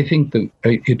perspective, I think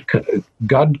that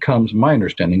God comes, my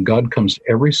understanding, God comes to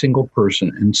every single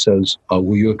person and says,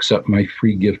 will you accept my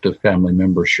free gift of family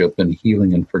membership and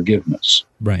healing and forgiveness?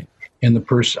 Right. And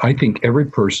I think every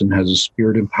person has a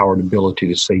spirit-empowered ability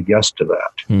to say yes to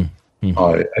that.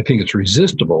 I think it's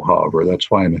resistible, however. That's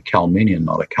why I'm a Calvinian,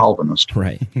 not a Calvinist.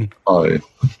 Right.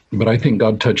 But I think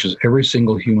God touches every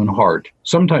single human heart.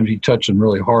 Sometimes he touches them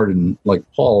really hard, and like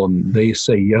Paul, and they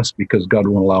say yes because God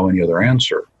won't allow any other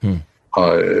answer.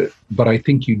 But I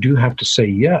think you do have to say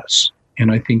yes,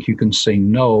 and I think you can say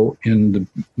no. And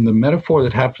the metaphor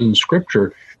that happens in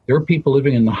Scripture, there are people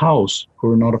living in the house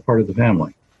who are not a part of the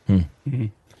family.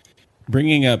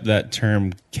 Bringing up that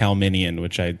term Calminian,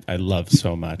 which I love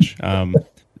so much,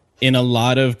 in a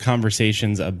lot of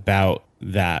conversations about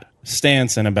that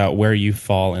stance and about where you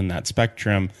fall in that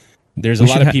spectrum, there's a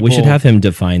lot of people... We should have him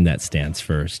define that stance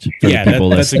first. Yeah,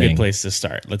 that's a good place to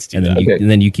start. Let's do that.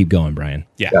 And then you keep going, Brian.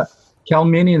 Yeah.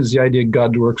 Calminian is the idea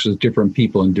God works with different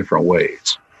people in different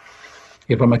ways.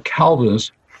 If I'm a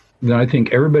Calvinist, then I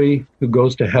think everybody who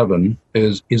goes to heaven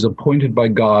is appointed by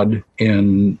God,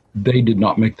 and they did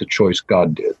not make the choice,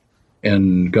 God did.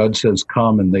 And God says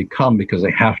come, and they come because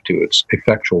they have to. It's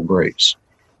effectual grace.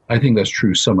 I think that's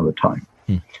true some of the time.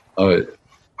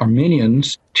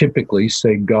 Arminians typically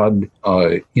say God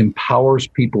empowers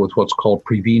people with what's called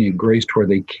prevenient grace to where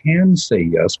they can say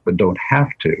yes, but don't have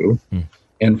to.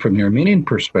 And from the Arminian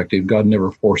perspective, God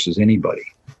never forces anybody.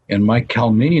 And my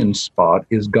Calminian spot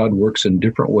is God works in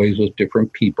different ways with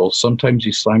different people. Sometimes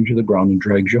he slams you to the ground and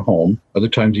drags you home. Other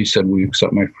times he said, will you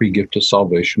accept my free gift of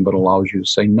salvation, but allows you to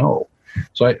say no.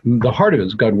 So the heart of it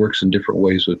is God works in different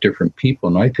ways with different people.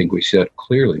 And I think we see that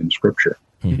clearly in Scripture.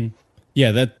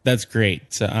 Yeah, that's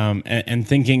great. And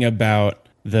thinking about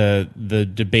the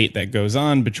debate that goes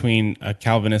on between a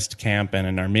Calvinist camp and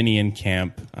an Arminian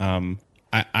camp,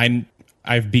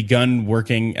 I've begun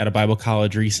working at a Bible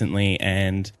college recently,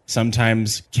 and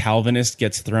sometimes Calvinist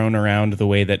gets thrown around the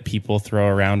way that people throw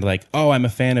around like, oh, I'm a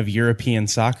fan of European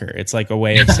soccer. It's like a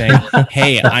way of saying,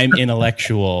 hey, I'm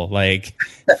intellectual, like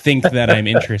think that I'm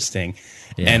interesting.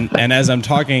 Yeah. And as I'm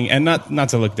talking, and not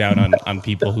to look down on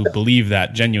people who believe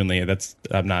that genuinely,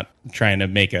 I'm not trying to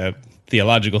make a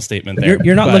theological statement there.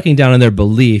 You're not looking down on their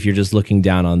belief, you're just looking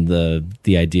down on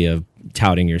the idea of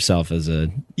touting yourself as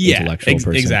a intellectual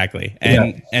person. Exactly.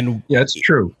 And it's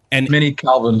true. And many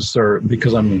Calvinists are,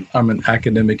 because I'm an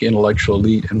academic intellectual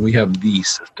elite, and we have the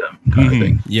system kind of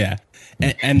thing. Yeah.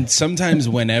 And sometimes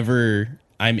whenever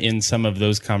I'm in some of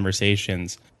those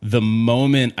conversations, the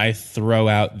moment I throw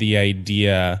out the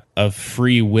idea of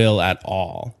free will at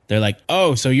all, they're like,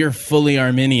 oh, so you're fully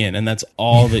Arminian and that's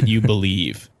all that you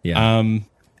believe.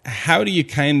 How do you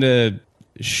kind of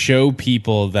show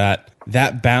people that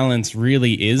balance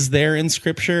really is there in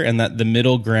Scripture, and that the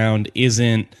middle ground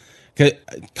isn't...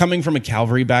 Coming from a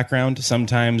Calvary background,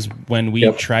 sometimes when we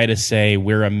try to say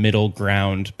we're a middle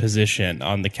ground position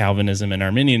on the Calvinism and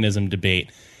Arminianism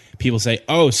debate, people say,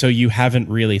 oh, so you haven't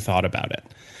really thought about it.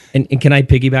 And can I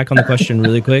piggyback on the question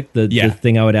really quick? The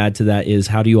thing I would add to that is,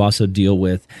 how do you also deal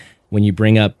with, when you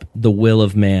bring up the will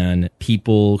of man,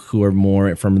 people who are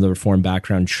more from the Reformed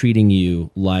background treating you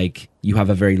like you have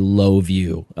a very low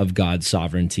view of God's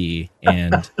sovereignty?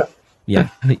 And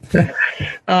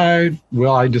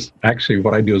well, I just actually,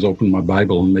 what I do is open my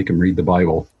Bible and make them read the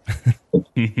Bible.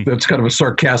 That's kind of a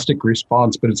sarcastic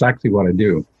response, but it's actually what I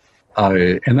do.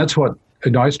 And that's what,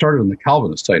 I started on the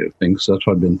Calvinist side of things. So that's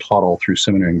what I've been taught all through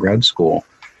seminary and grad school.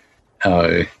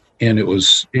 And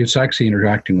it's actually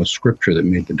interacting with Scripture that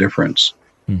made the difference.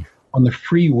 On the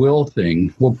free will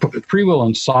thing, well, free will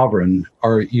and sovereign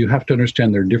you have to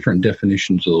understand there are different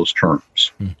definitions of those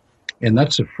terms. And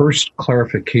that's the first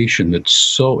clarification that's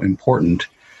so important.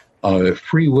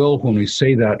 Free will, when we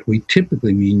say that, we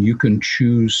typically mean you can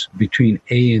choose between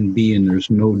A and B, and there's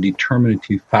no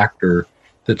determinative factor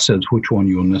that says which one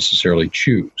you will necessarily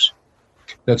choose.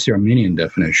 That's the Arminian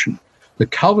definition. The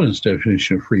Calvinist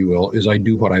definition of free will is I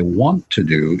do what I want to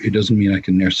do. It doesn't mean I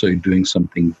can necessarily doing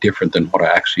something different than what I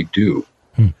actually do.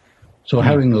 So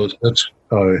having those, that's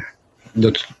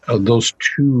those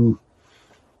two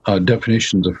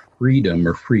definitions of freedom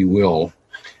or free will,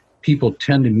 people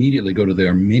tend to immediately go to the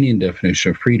Arminian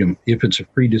definition of freedom. If it's a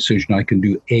free decision, I can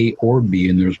do A or B,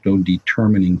 and there's no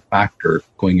determining factor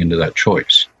going into that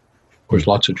choice. Of course,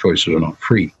 lots of choices are not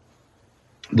free.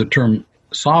 The term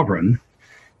sovereign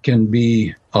can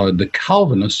be the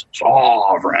Calvinist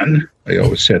sovereign. I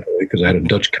always said that because I had a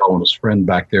Dutch Calvinist friend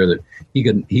back there that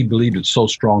he believed it so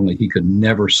strongly he could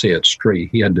never say it straight.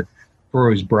 He had to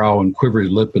furrow his brow and quiver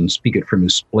his lip and speak it from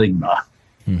his splagma.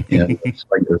 And it's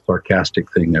like a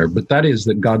sarcastic thing there. But that is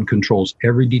that God controls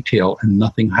every detail and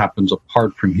nothing happens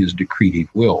apart from his decreed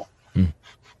will.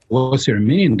 What's the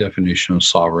Arminian definition of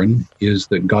sovereign is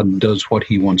that God does what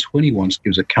he wants when he wants,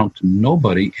 gives account to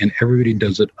nobody, and everybody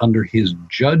does it under his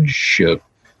judgeship.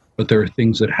 But there are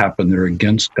things that happen that are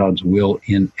against God's will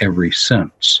in every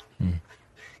sense.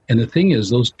 And the thing is,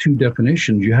 those two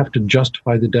definitions, you have to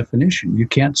justify the definition. You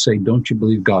can't say, don't you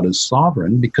believe God is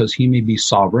sovereign, because he may be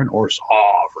sovereign or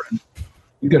sovereign.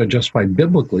 You've got to justify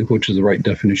biblically, which is the right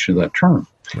definition of that term.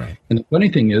 Right. And the funny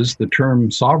thing is, the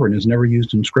term sovereign is never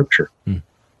used in Scripture.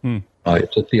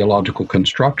 It's a theological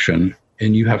construction,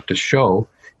 and you have to show,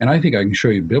 and I think I can show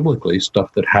you biblically,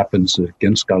 stuff that happens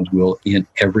against God's will in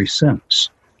every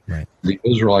sense. Right. The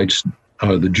Israelites,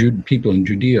 people in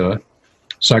Judea,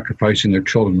 sacrificing their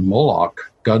children to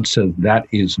Moloch, God said, that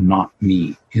is not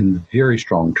me, in very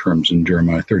strong terms in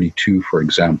Jeremiah 32, for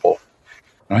example.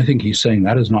 And I think he's saying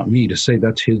that is not me. To say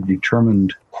that's his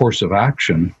determined course of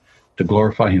action to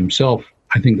glorify himself,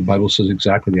 I think the Bible says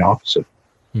exactly the opposite.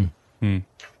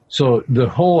 So the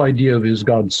whole idea of, is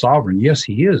God sovereign? Yes,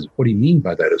 he is. What do you mean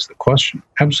by that is the question.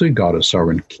 Absolutely, God is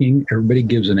sovereign. King, everybody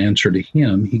gives an answer to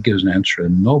him. He gives an answer to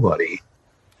nobody.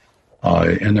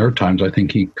 And there are times I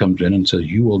think he comes in and says,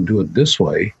 you will do it this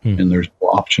way, and there's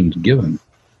options given.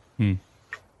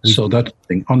 So that's the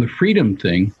thing. On the freedom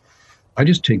thing, I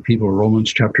just take people to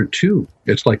Romans chapter 2.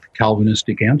 It's like the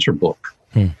Calvinistic answer book,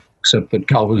 except that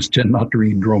Calvinists tend not to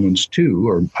read Romans 2,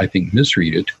 or I think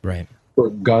misread it. Right. For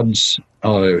God's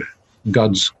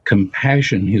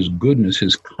compassion, his goodness,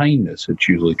 his kindness, it's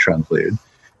usually translated.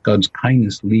 God's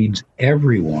kindness leads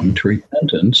everyone to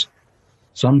repentance.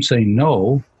 Some say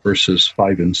no, verses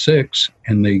 5 and 6,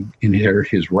 and they inherit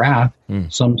his wrath.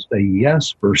 Some say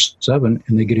yes, verse 7,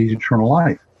 and they get his eternal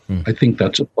life. I think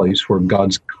that's a place where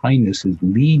God's kindness is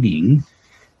leading,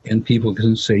 and people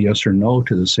can say yes or no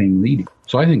to the same leading.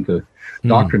 So I think the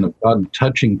doctrine of God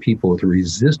touching people with a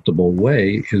resistible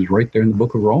way is right there in the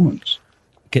book of Romans.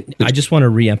 I just want to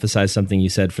reemphasize something you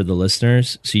said for the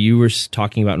listeners. So you were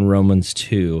talking about in Romans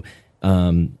 2,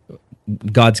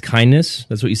 God's kindness.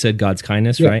 That's what you said, God's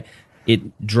kindness, right?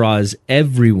 It draws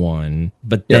everyone,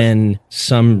 but then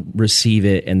some receive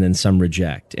it and then some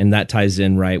reject. And that ties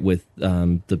in, right, with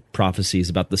the prophecies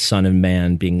about the Son of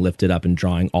Man being lifted up and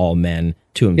drawing all men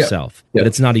to himself. But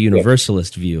it's not a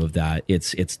universalist view of that.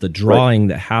 It's the drawing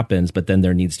that happens, but then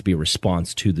there needs to be a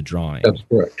response to the drawing. That's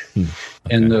correct. Okay.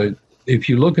 And if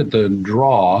you look at the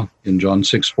draw in John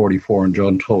 6:44 and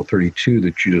John 12:32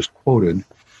 that you just quoted,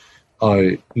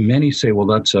 many say, well,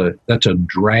 that's a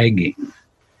dragging.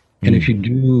 And if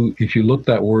you look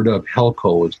that word up,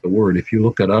 helko is the word. If you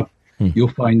look it up, you'll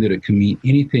find that it can mean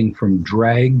anything from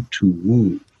drag to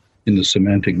woo in the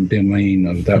semantic domain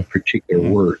of that particular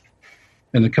word.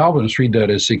 And the Calvinists read that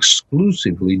as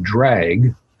exclusively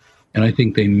drag, and I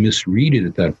think they misread it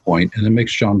at that point, and it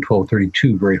makes John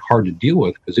 12:32 very hard to deal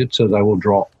with, because it says, I will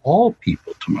draw all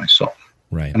people to myself.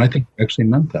 Right. And I think it actually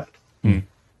meant that.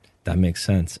 That makes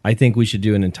sense. I think we should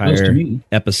do an entire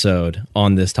episode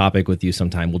on this topic with you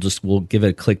sometime. We'll give it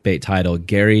a clickbait title: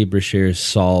 Gerry Breshears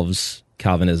solves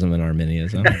Calvinism and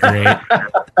Arminianism. Great.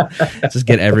 Just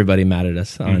get everybody mad at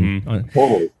us.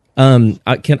 Totally.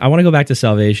 I want to go back to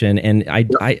salvation, and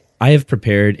I have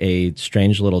prepared a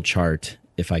strange little chart.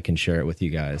 If I can share it with you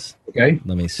guys. Okay.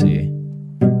 Let me see.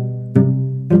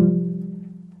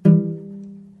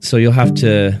 So you'll have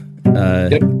to.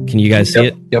 Can you guys see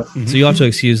it? Yep. So you'll have to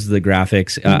excuse the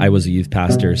graphics. I was a youth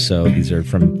pastor, so these are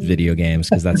from video games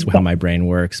because that's how my brain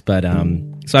works. But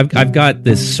so I've got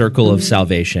this circle of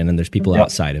salvation, and there's people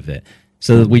outside of it.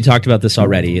 So we talked about this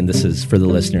already, and this is for the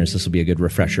listeners. This will be a good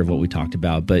refresher of what we talked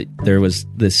about. But there was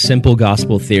this simple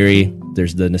gospel theory.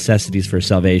 There's the necessities for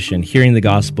salvation: hearing the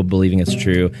gospel, believing it's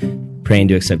true, praying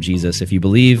to accept Jesus. If you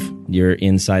believe, you're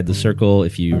inside the circle.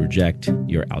 If you reject,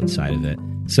 you're outside of it.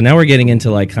 So now we're getting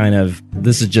into like kind of,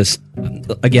 this is just,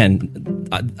 again,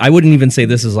 I wouldn't even say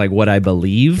this is like what I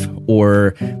believe,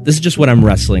 or this is just what I'm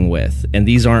wrestling with. And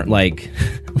these aren't like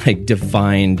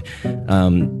defined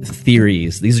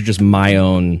theories. These are just my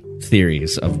own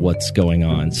theories of what's going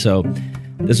on. So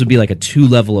this would be like a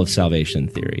 2-level of salvation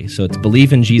theory. So it's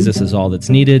belief in Jesus is all that's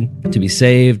needed to be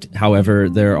saved. However,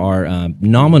 there are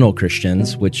nominal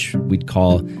Christians, which we'd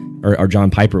call, or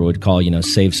John Piper would call,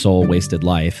 saved soul, wasted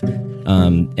life.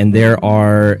 And there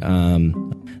are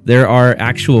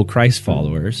actual Christ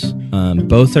followers.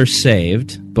 Both are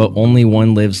saved, but only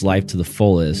one lives life to the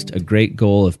fullest. A great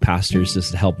goal of pastors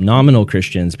is to help nominal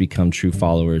Christians become true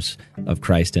followers of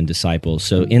Christ and disciples.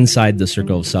 So inside the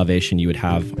circle of salvation, you would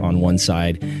have on one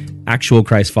side actual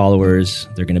Christ followers.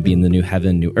 They're going to be in the new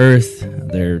heaven, new earth.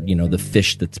 They're, the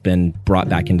fish that's been brought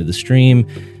back into the stream.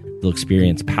 They'll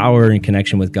experience power and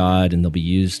connection with God, and they'll be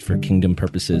used for kingdom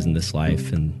purposes in this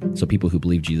life. And so people who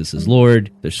believe Jesus is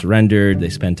Lord, they're surrendered, they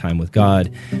spend time with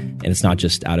God, and it's not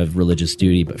just out of religious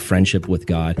duty, but friendship with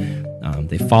God.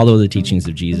 They follow the teachings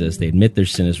of Jesus. They admit their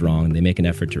sin is wrong. They make an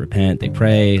effort to repent. They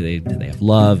pray. They have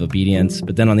love, obedience.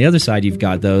 But then on the other side, you've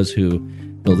got those who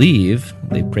believe.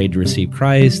 They've prayed to receive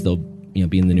Christ. They'll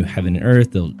be in the new heaven and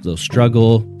earth. They'll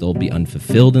struggle. They'll be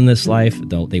unfulfilled in this life.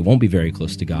 They won't be very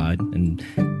close to God. And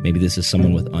maybe this is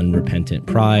someone with unrepentant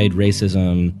pride,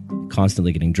 racism,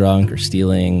 constantly getting drunk or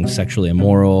stealing, sexually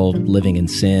immoral, living in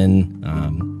sin,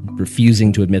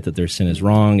 refusing to admit that their sin is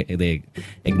wrong. They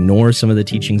ignore some of the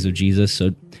teachings of Jesus. So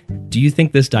do you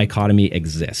think this dichotomy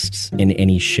exists in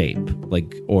any shape?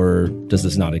 Or does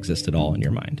this not exist at all in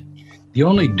your mind? The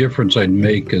only difference I'd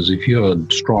make is if you have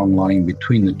a strong line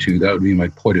between the two, that would be my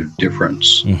point of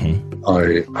difference.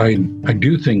 Mm-hmm. I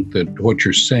do think that what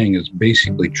you're saying is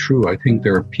basically true. I think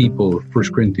there are people,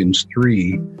 1 Corinthians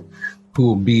 3, who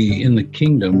will be in the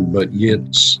kingdom, but yet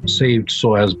saved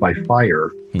so as by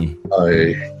fire.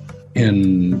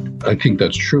 And I think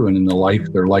that's true. And in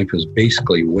their life is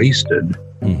basically wasted.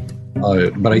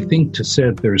 But I think to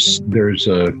say that there's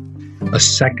a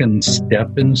second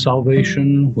step in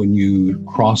salvation when you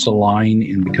cross a line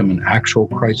and become an actual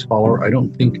Christ follower. I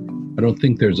don't think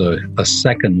there's a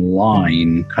second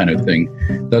line kind of thing.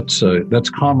 That's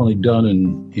commonly done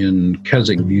in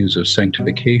Keswick views of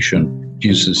sanctification.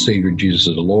 Jesus is Savior, Jesus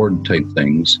is Lord type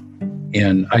things.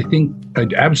 And I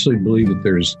absolutely believe that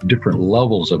there's different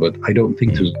levels of it. I don't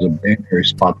think there's a binary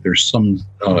spot. There's some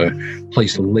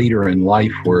place later in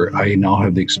life where I now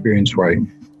have the experience where I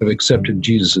have accepted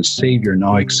Jesus as Savior,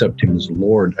 now I accept Him as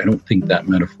Lord. I don't think that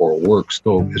metaphor works,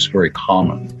 though it's very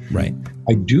common. Right.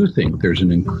 I do think there's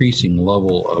an increasing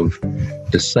level of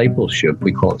discipleship,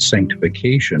 we call it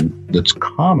sanctification, that's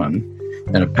common,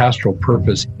 and a pastoral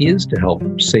purpose is to help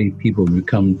save people to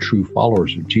become true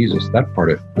followers of Jesus. That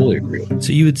part I fully agree with.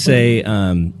 So you would say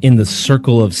in the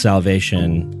circle of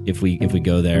salvation, if we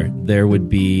go there would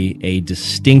be a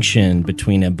distinction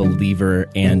between a believer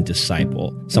and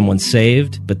disciple. Someone's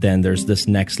saved, but then there's this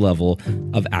next level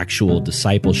of actual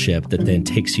discipleship that then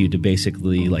takes you to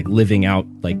basically living out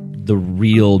the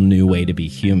real new way to be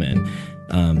human.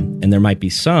 And there might be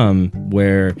some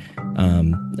where,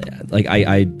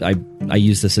 I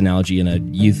use this analogy in a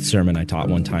youth sermon I taught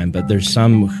one time, but there's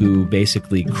some who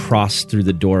basically cross through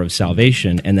the door of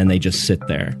salvation and then they just sit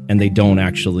there and they don't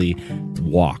actually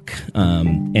walk.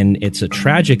 And it's a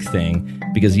tragic thing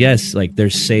because yes, they're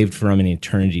saved from an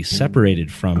eternity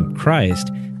separated from Christ,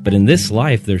 but in this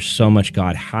life, there's so much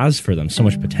God has for them, so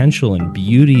much potential and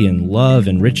beauty and love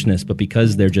and richness, but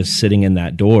because they're just sitting in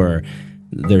that door,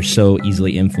 they're so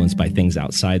easily influenced by things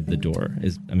outside the door.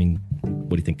 What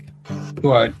do you think?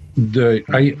 Well,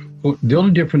 the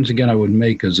only difference, again, I would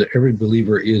make is that every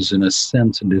believer is, in a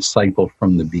sense, a disciple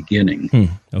from the beginning.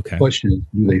 Okay. The question is,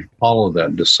 do they follow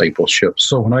that discipleship?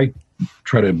 So when I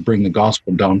try to bring the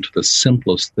gospel down to the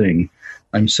simplest thing,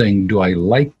 I'm saying, do I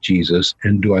like Jesus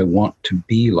and do I want to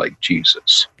be like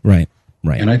Jesus? Right,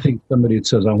 right. And I think somebody that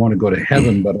says, I want to go to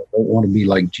heaven, but I don't want to be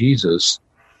like Jesus,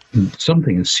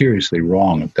 something is seriously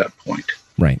wrong at that point.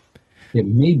 Right. It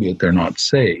may be that they're not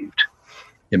saved.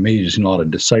 It may be just not a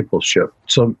discipleship.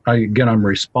 So I'm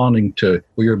responding to,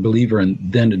 well, you're a believer and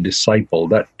then a disciple.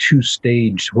 That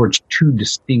where it's two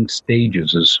distinct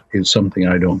stages is something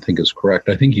I don't think is correct.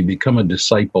 I think you become a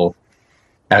disciple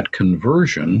at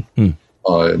conversion,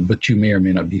 but you may or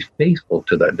may not be faithful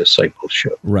to that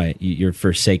discipleship. Right. You're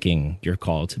forsaking your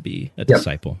call to be a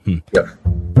disciple. Yep.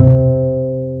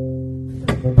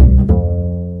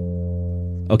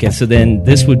 Okay, so then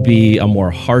this would be a more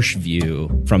harsh view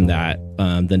from that,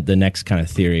 the next kind of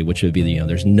theory, which would be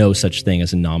there's no such thing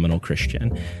as a nominal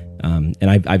Christian. And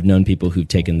I've known people who've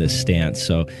taken this stance.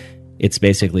 So it's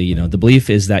basically, the belief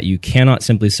is that you cannot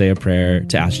simply say a prayer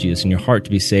to ask Jesus in your heart to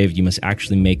be saved. You must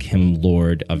actually make Him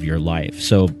Lord of your life.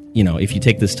 So, if you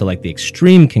take this to the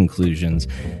extreme conclusions,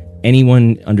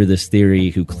 anyone under this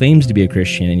theory who claims to be a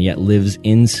Christian and yet lives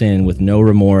in sin with no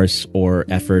remorse or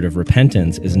effort of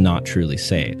repentance is not truly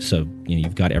saved. So,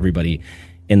 you've got everybody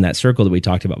in that circle that we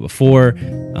talked about before,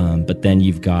 but then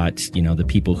you've got, the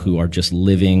people who are just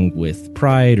living with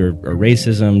pride or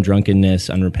racism, drunkenness,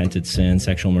 unrepented sin,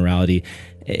 sexual immorality,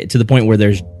 to the point where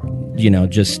there's,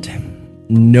 just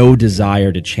no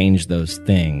desire to change those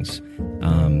things.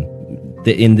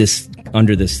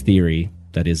 Under this theory,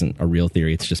 that isn't a real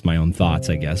theory, it's just my own thoughts,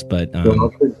 I guess. But well,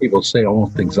 I've heard people say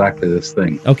almost exactly this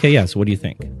thing. Okay, yeah. So what do you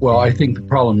think? Well, I think the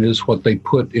problem is what they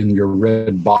put in your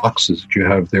red boxes that you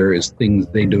have there is things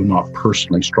they do not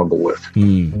personally struggle with.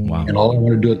 Wow. And all I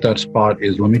want to do at that spot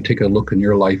is let me take a look in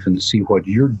your life and see what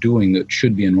you're doing that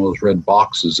should be in those red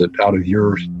boxes that out of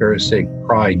your Pharisaic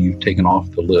pride you've taken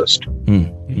off the list.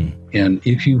 And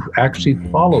if you actually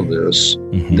follow this,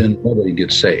 then nobody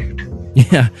gets saved.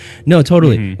 Yeah, no,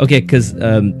 totally. Okay, because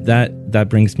that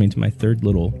brings me to my third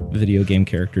little video game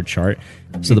character chart.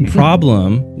 So the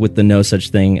problem with the no such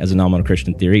thing as a nominal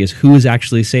Christian theory is who is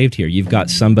actually saved here. You've got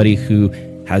somebody who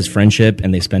has friendship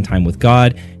and they spend time with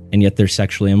God, and yet they're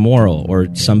sexually immoral, or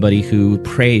somebody who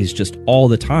prays just all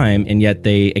the time and yet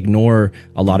they ignore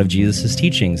a lot of Jesus's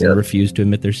teachings and refuse to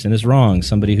admit their sin is wrong.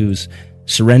 Somebody who's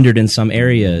surrendered in some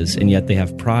areas and yet they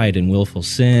have pride and willful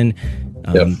sin.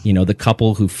 The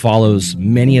couple who follows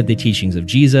many of the teachings of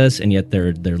Jesus, and yet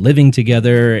they're living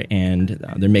together and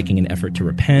they're making an effort to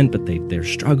repent, but they're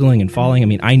struggling and falling. I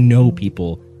mean, I know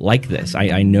people like this.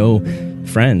 I know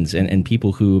friends and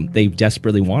people who they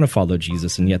desperately want to follow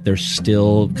Jesus, and yet they're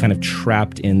still kind of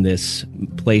trapped in this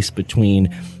place between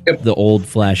the old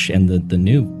flesh and the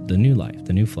new life,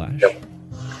 the new flesh.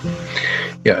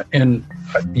 Yeah, and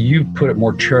you put it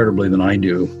more charitably than I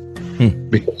do.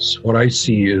 Because what I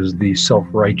see is the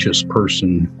self-righteous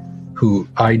person who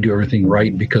I do everything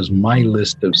right because my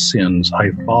list of sins I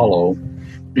follow,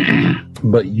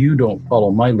 but you don't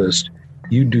follow my list.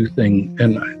 You do things,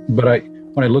 when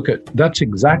I look at, that's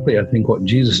exactly, I think, what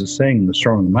Jesus is saying in the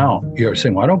Sermon on the Mount. You're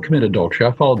saying, well, I don't commit adultery.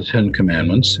 I follow the 10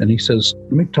 Commandments. And he says,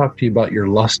 let me talk to you about your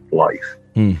lust life.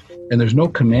 And there's no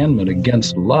commandment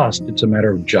against lust. It's a matter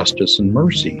of justice and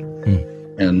mercy.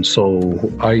 And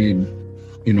so I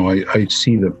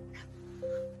see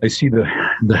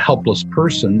the helpless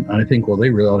person, and I think, well, they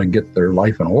really ought to get their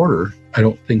life in order. I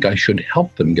don't think I should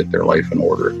help them get their life in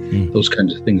order. Those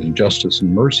kinds of things, justice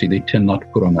and mercy, they tend not to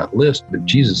put on that list, but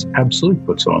Jesus absolutely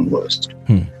puts it on the list.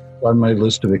 On my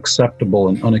list of acceptable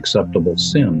and unacceptable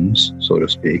sins, so to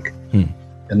speak.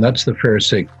 And that's the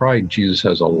Pharisaic pride Jesus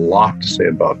has a lot to say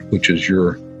about, which is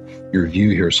your view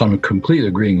here. So I'm completely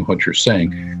agreeing with what you're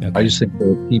saying. Okay. I just think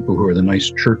there are people who are the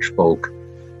nice church folk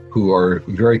who are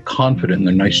very confident in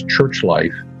their nice church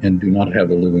life and do not have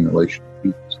a living relationship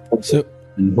with Jesus,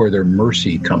 and where their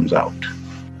mercy comes out.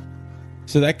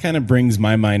 So that kind of brings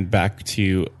my mind back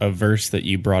to a verse that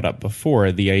you brought up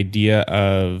before, the idea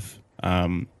of,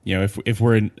 if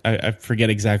we're in, I forget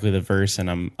exactly the verse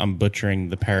and I'm butchering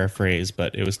the paraphrase,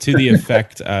 but it was to the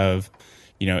effect of,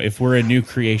 if we're a new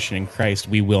creation in Christ,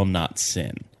 we will not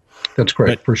sin. That's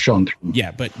correct, for Sean.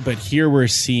 Yeah, but here we're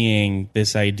seeing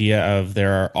this idea of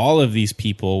there are all of these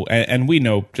people, and we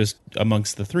know just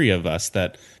amongst the three of us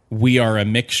that we are a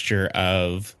mixture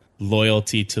of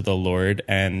loyalty to the Lord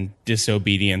and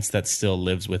disobedience that still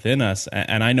lives within us.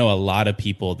 And I know a lot of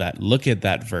people that look at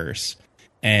that verse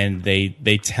and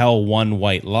they tell one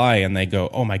white lie and they go,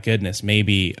 oh my goodness,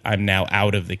 maybe I'm now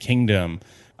out of the kingdom.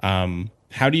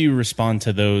 How do you respond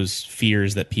to those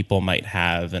fears that people might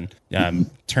have, and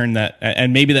turn that?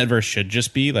 And maybe that verse should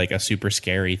just be like a super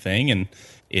scary thing, and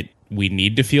we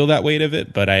need to feel that weight of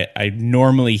it. But I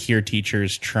normally hear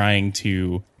teachers trying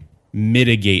to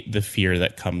mitigate the fear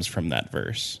that comes from that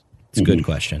verse. It's a good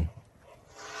question.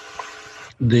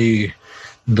 The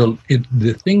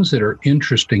things that are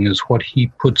interesting is what he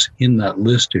puts in that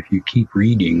list. If you keep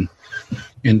reading,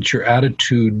 and it's your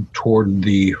attitude toward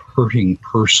the hurting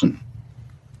person.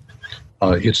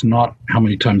 It's not how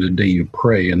many times a day you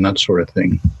pray and that sort of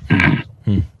thing.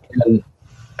 And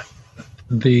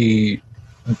the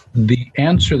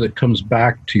answer that comes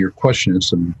back to your question,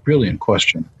 it's a brilliant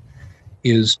question,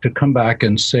 is to come back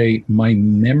and say, my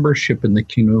membership in the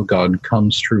kingdom of God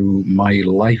comes through my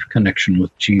life connection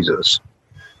with Jesus.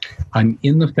 I'm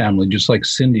in the family, just like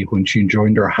Cindy, when she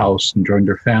joined our house and joined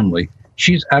her family.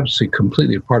 She's absolutely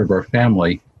completely a part of our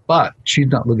family, but she's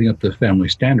not living up to the family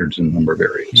standards in a number of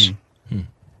areas.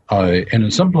 And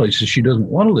in some places, she doesn't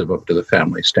want to live up to the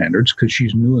family standards because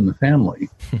she's new in the family.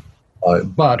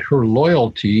 But her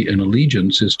loyalty and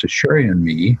allegiance is to Gerry and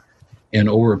me. And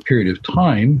over a period of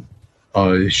time,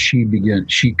 she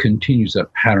continues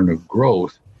that pattern of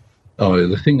growth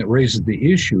The thing that raises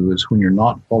the issue is when you're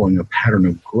not following a pattern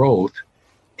of growth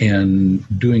and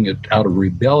doing it out of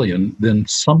rebellion, then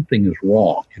something is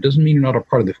wrong. It doesn't mean you're not a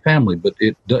part of the family, but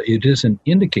it is an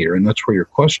indicator, and that's where your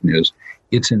question is.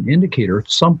 It's an indicator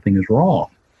something is wrong.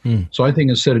 So I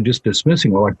think instead of just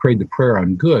dismissing, well, I prayed the prayer,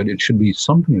 I'm good, it should be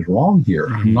something is wrong here.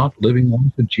 I'm not living life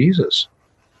with Jesus.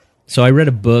 So I read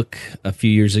a book a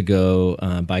few years ago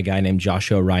by a guy named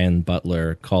Joshua Ryan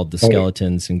Butler called The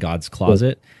Skeletons in God's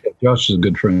Closet. Josh is a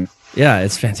good friend. Yeah,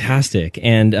 it's fantastic.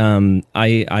 And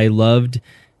I loved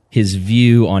his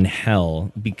view on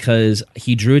hell because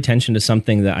he drew attention to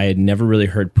something that I had never really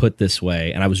heard put this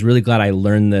way. And I was really glad I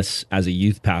learned this as a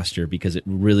youth pastor because it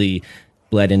really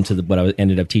bled into what I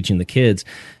ended up teaching the kids.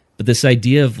 But this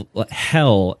idea of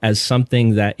hell as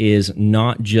something that is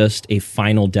not just a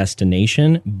final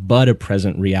destination, but a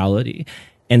present reality.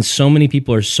 And so many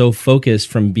people are so focused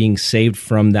from being saved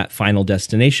from that final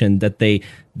destination that they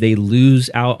lose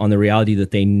out on the reality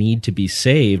that they need to be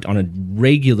saved on a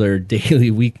regular,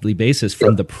 daily, weekly basis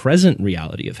from the present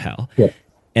reality of hell.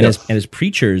 And as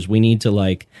preachers, we need to,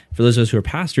 for those of us who are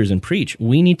pastors and preach,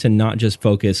 we need to not just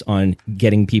focus on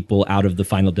getting people out of the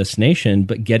final destination,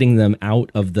 but getting them out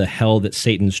of the hell that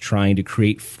Satan's trying to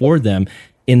create for them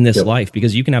in this life.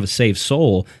 Because you can have a saved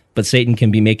soul, but Satan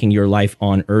can be making your life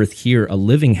on earth here a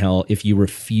living hell if you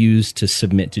refuse to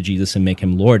submit to Jesus and make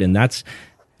him Lord. And that's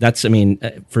I mean,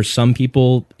 for some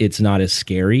people, it's not as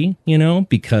scary,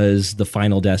 because the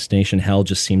final destination, hell,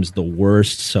 just seems the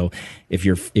worst. So if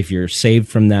you're saved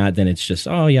from that, then it's just,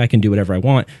 oh yeah, I can do whatever I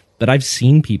want. But I've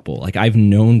seen people, I've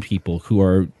known people who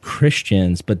are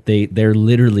Christians, but they're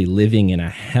literally living in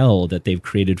a hell that they've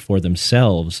created for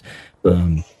themselves.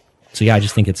 So yeah, I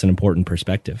just think it's an important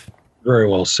perspective. Very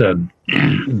well said.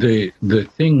 The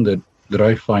thing that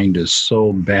I find is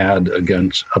so bad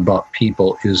about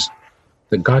people is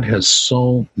that God has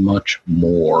so much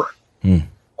more.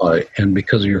 And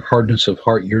because of your hardness of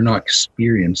heart, you're not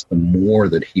experiencing the more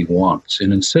that he wants.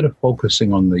 And instead of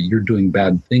focusing on the you're doing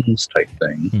bad things type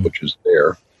thing, which is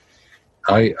there,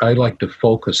 I like to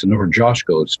focus, and where Josh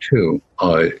goes too,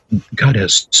 God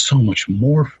has so much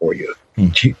more for you.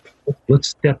 Let's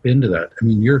step into that. I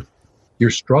mean, you're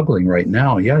struggling right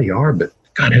now. Yeah, you are, but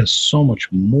God has so much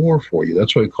more for you.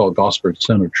 That's what we call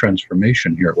gospel-centered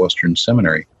transformation here at Western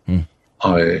Seminary.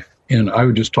 And I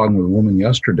was just talking with a woman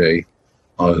yesterday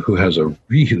who has a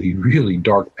really, really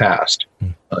dark past.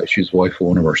 She's the wife of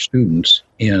one of our students.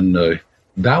 And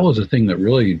that was the thing that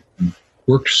really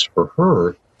works for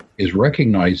her, is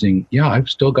recognizing, yeah, I've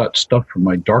still got stuff from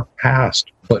my dark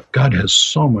past, but God has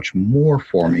so much more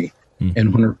for me.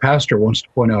 And when her pastor wants to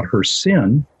point out her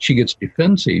sin, she gets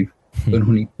defensive. But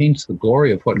when he paints the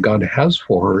glory of what God has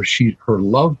for her, her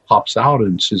love pops out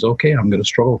and says, okay, I'm going to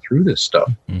struggle through this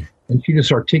stuff. And she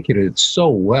just articulated it so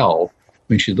well. I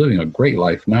mean, she's living a great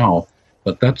life now,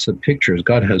 but that's the picture, is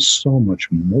God has so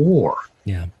much more.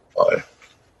 Yeah.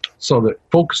 So that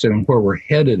focusing on where we're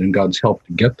headed and God's help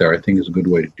to get there, I think is a good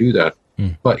way to do that.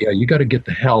 But yeah, you got to get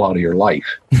the hell out of your life.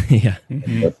 Yeah.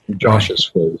 Josh's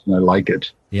phrase, and I like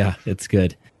it. Yeah, it's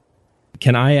good.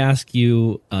 Can I ask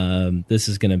you, this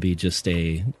is going to be just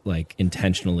a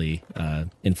intentionally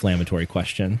inflammatory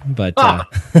question, but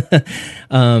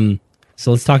so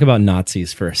let's talk about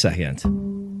Nazis for a second.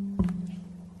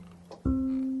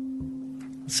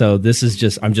 So this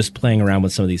is I'm just playing around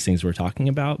with some of these things we're talking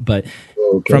about, but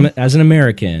as an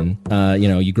American,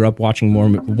 you grew up watching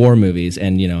war movies,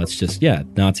 and it's just,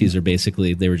 Nazis are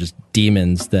basically, they were just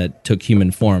demons that took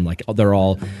human form. They're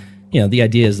all, the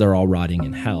idea is they're all rotting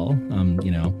in hell,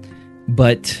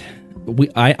 but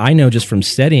I know just from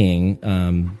studying,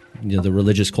 the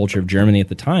religious culture of Germany at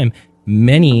the time,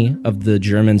 many of the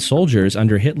German soldiers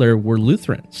under Hitler were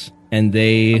Lutherans, and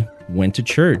they went to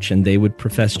church and they would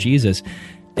profess Jesus.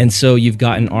 And so you've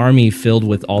got an army filled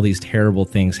with all these terrible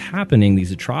things happening,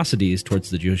 these atrocities towards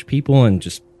the Jewish people and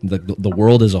just the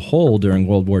world as a whole during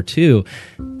World War II.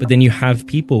 But then you have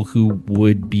people who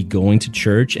would be going to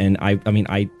church, and I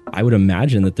would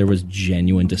imagine that there was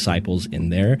genuine disciples in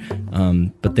there.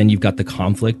 But then you've got the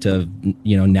conflict of,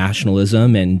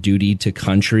 nationalism and duty to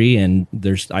country, and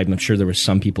I'm sure there were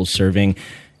some people serving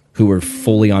who were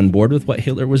fully on board with what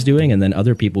Hitler was doing, and then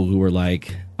other people who were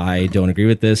like, I don't agree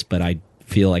with this, but I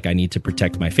feel like I need to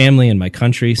protect my family and my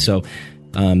country. So,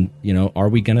 are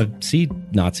we going to see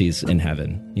Nazis in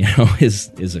heaven?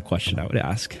 Is a question I would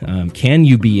ask. Can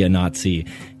you be a Nazi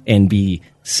and be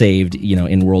saved,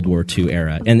 in World War II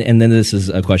era? And then this is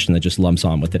a question that just lumps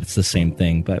on with it. It's the same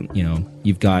thing, but,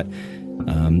 you've got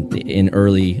in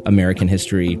early American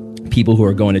history, people who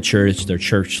are going to church, they're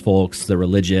church folks, they're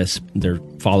religious, they're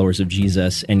followers of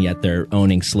Jesus, and yet they're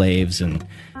owning slaves and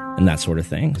and that sort of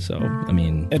thing. So, I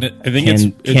mean, and I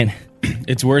think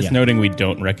it's worth noting we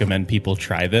don't recommend people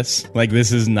try this. Like,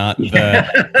 this is not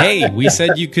the, hey, we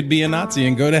said you could be a Nazi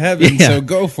and go to heaven, so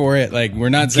go for it. Like, we're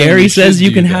not saying Gerry says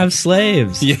you can have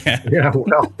slaves. Yeah,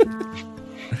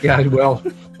 well,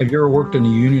 have you ever worked in a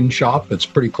union shop? It's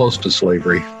pretty close to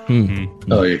slavery.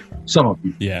 Some of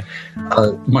them. Yeah.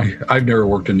 I've never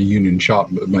worked in a union shop,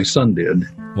 but my son did.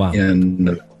 Wow.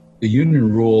 And the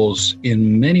union rules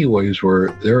in many ways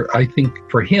were there. I think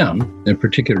for him, the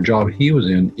particular job he was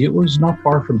in, it was not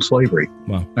far from slavery.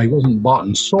 Wow. Now, he wasn't bought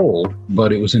and sold,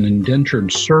 but it was an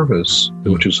indentured service,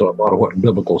 which is a lot of what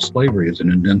biblical slavery is,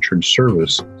 an indentured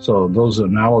service. So those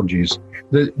analogies,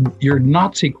 your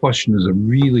Nazi question is a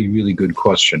really, really good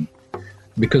question,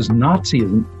 because Nazi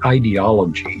is an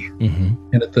ideology.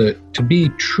 And to be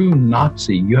true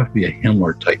Nazi, you have to be a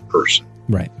Himmler type person.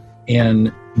 Right.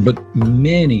 But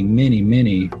many, many,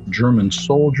 many German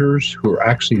soldiers who were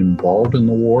actually involved in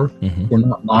the war were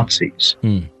not Nazis.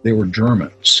 They were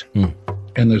Germans.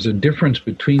 And there's a difference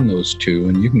between those two.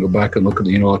 And you can go back and look at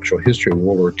the intellectual history of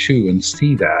World War II and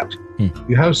see that.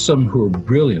 You have some who are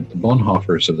brilliant, the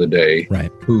Bonhoeffers of the day,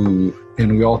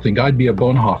 and we all think, I'd be a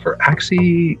Bonhoeffer.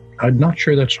 Actually, I'm not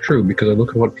sure that's true, because I look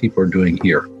at what people are doing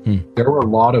here. There were a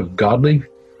lot of godly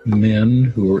men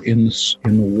who were in the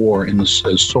war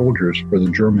as soldiers for the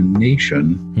German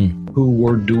nation who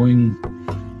were doing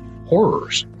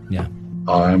horrors. Yeah.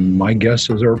 My guess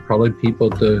is there were probably people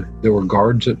there were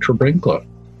guards at Treblinka.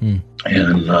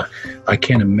 And I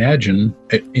can't imagine,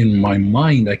 in my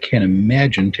mind, I can't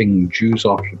imagine taking Jews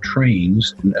off the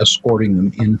trains and escorting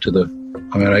them into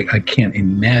I can't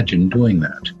imagine doing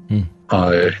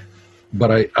that.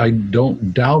 But I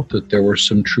don't doubt that there were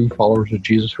some true followers of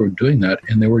Jesus who were doing that,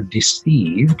 and they were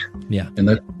deceived. Yeah. And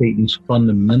that's Satan's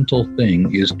fundamental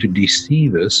thing, is to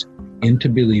deceive us into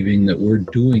believing that we're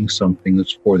doing something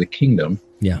that's for the kingdom.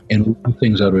 Yeah. And we do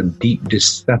things out of deep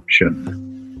deception.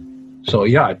 So,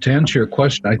 to answer your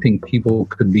question, I think people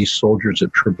could be soldiers at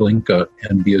Treblinka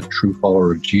and be a true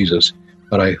follower of Jesus.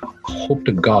 But I hope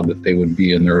to God that they would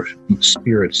be in their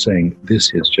spirit saying,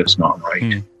 this is just not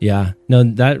right. Yeah. No,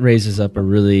 that raises up a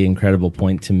really incredible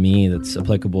point to me that's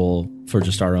applicable for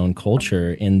just our own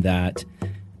culture, in that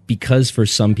because for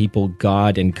some people,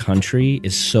 God and country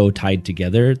is so tied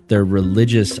together, their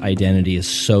religious identity is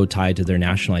so tied to their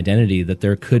national identity, that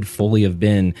there could fully have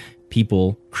been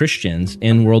people, Christians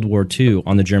in World War II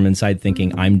on the German side,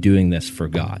 thinking, I'm doing this for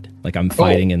God. Like, I'm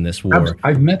fighting in this war.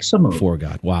 I've met some of them. For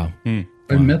God. Wow.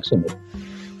 I've met some of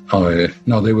them.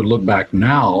 Now, they would look back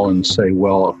now and say,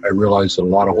 well, I realized that a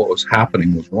lot of what was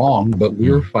happening was wrong, but we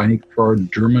were fighting for our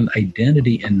German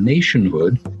identity and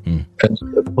nationhood as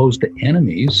opposed to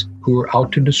enemies who were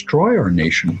out to destroy our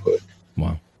nationhood.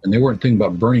 Wow. And they weren't thinking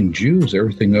about burning Jews. They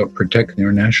were thinking about protecting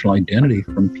their national identity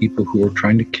from people who were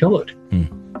trying to kill it.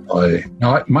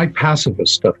 Now, my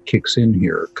pacifist stuff kicks in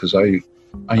here, because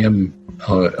I'm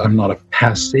not a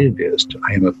pacifist.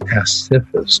 I am a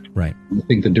pacifist. Right. I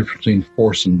think the difference between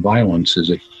force and violence is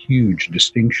a huge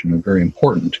distinction and very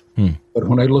important. But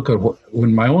when I look at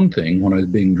when I was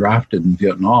being drafted in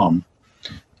Vietnam,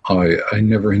 I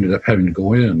never ended up having to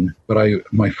go in, but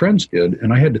my friends did,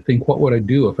 and I had to think, what would I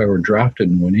do if I were drafted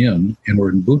and went in and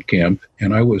were in boot camp,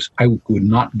 and I would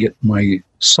not get my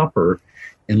supper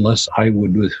unless I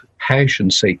would with passion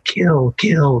say, kill,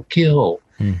 kill, kill.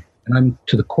 And I'm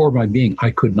to the core of my being,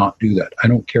 I could not do that. I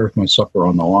don't care if my supper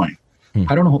on the line.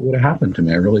 I don't know what would have happened to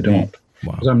me. I really don't.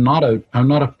 Because I'm not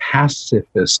a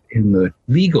pacifist in the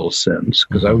legal sense,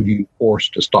 because I would use force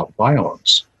to stop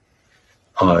violence.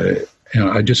 And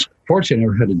I just, fortunately,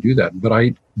 never had to do that.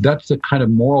 But that's the kind of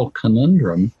moral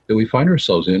conundrum that we find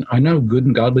ourselves in. I know good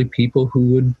and godly people who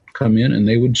would come in and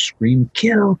they would scream,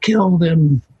 kill, kill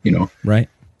them, right,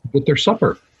 with their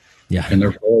supper. Yeah. And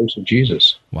they're followers of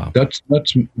Jesus. Wow. That's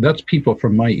people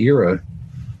from my era.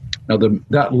 Now,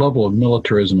 that level of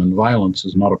militarism and violence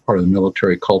is not a part of the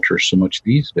military culture so much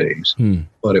these days,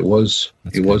 but it was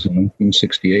in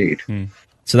 1968.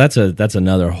 So that's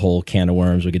another whole can of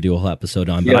worms we could do a whole episode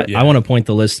on. But I want to point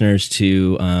the listeners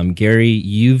to Gerry.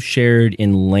 You've shared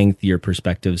in length your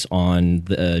perspectives on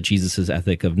Jesus's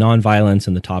ethic of nonviolence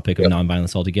and the topic of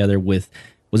nonviolence altogether. Was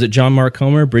it John Mark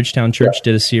Comer? Bridgetown Church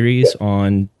did a series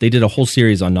on. They did a whole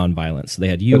series on nonviolence. They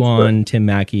had you on, Tim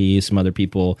Mackey, some other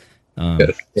people.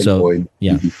 Look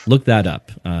that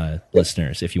up,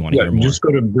 listeners, if you want to hear more. Just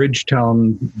go to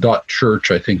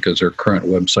bridgetown.church, I think, is their current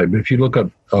website. But if you look up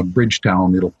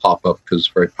Bridgetown, it'll pop up, because it's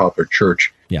a very popular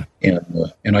church. Yeah.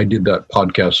 And I did that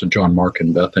podcast with John Mark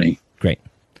and Bethany. Great.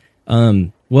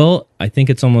 Well, I think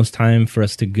it's almost time for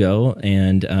us to go.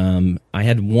 And I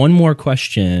had one more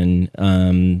question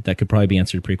that could probably be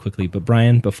answered pretty quickly. But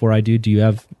Brian, before I do you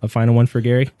have a final one for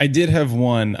Gerry? I did have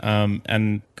one,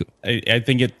 and I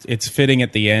think it's fitting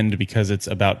at the end because it's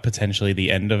about potentially the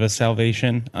end of a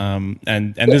salvation.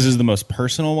 And this is the most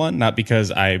personal one, not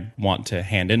because I want to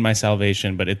hand in my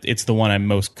salvation, but it's the one I'm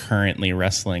most currently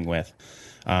wrestling with.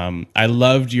 I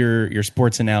loved your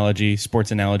sports analogy.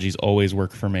 Sports analogies always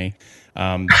work for me.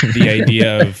 The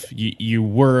idea of you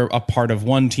were a part of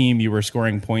one team, you were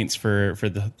scoring points for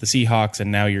the Seahawks,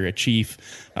 and now you're a Chief.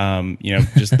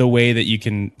 Just the way that you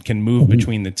can move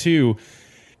between the two.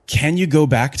 Can you go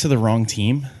back to the wrong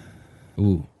team?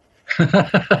 Ooh.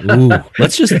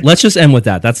 Let's just end with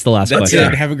that. That's the last question.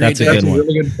 It. Have a great day. That's a good one.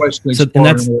 Really good question. So,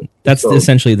 and that's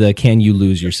essentially the can you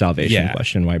lose your salvation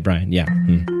question, right, Brian? Yeah.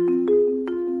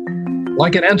 Well, I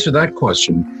can answer that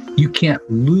question. You can't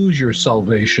lose your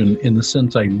salvation in the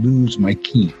sense I lose my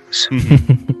keys.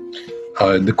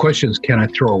 The question is, can I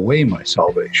throw away my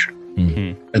salvation?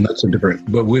 And that's a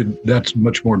different, but that's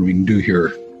much more than we can do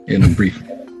here in a brief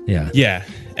moment. Yeah.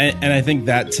 And I think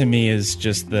that to me is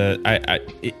just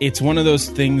it's one of those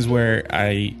things where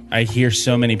I hear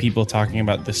so many people talking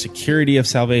about the security of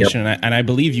salvation, and I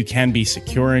believe you can be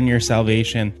secure in your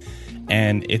salvation.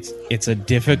 And it's a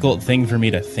difficult thing for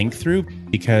me to think through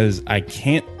because I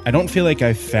don't feel like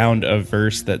I've found a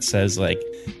verse that says like,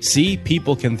 see,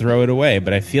 people can throw it away.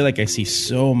 But I feel like I see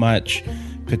so much,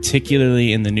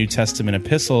 particularly in the New Testament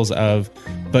epistles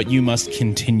but you must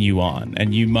continue on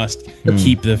and you must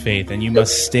keep the faith and you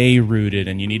must stay rooted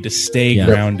and you need to stay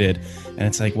grounded. And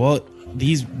it's like, well,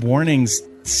 these warnings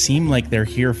seem like they're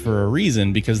here for a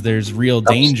reason because there's real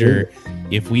danger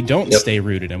if we don't stay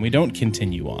rooted and we don't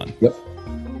continue on.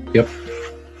 Yep.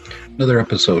 Another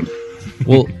episode.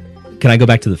 Well, can I go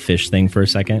back to the fish thing for a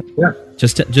second? Yeah.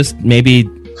 Just maybe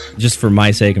just for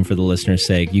my sake and for the listener's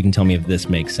sake, you can tell me if this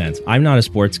makes sense. I'm not a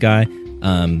sports guy.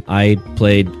 I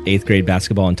played 8th grade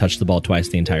basketball and touched the ball twice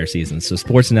the entire season. So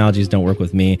sports analogies don't work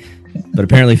with me, but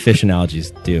apparently fish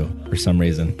analogies do for some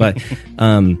reason. But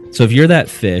so if you're that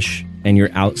fish and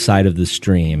you're outside of the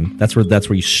stream, that's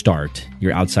where you start.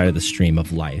 You're outside of the stream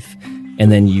of life.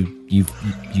 And then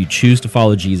you choose to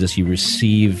follow Jesus, you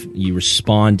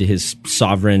respond to his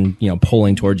sovereign,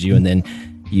 pulling towards you, and then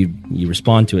you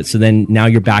respond to it. So then now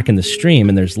you're back in the stream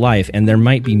and there's life, and there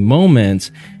might be moments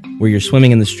where you're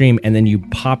swimming in the stream and then you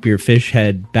pop your fish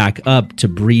head back up to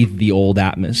breathe the old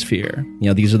atmosphere.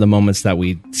 These are the moments that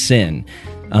we sin.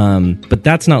 But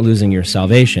that's not losing your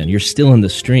salvation. You're still in the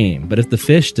stream. But if the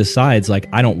fish decides like,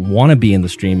 I don't want to be in the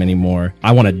stream anymore,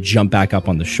 I want to jump back up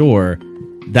on the shore,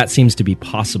 that seems to be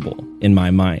possible in my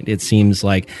mind. It seems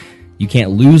like you can't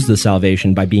lose the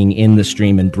salvation by being in the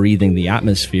stream and breathing the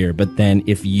atmosphere. But then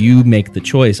if you make the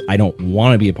choice, I don't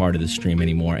want to be a part of the stream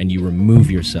anymore, and you remove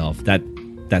yourself, that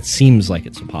seems like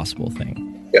it's a possible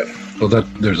thing. Yeah. Well,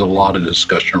 there's a lot of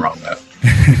discussion around that.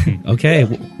 Okay,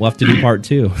 we'll have to do part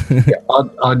 2.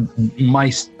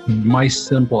 My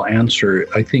simple answer,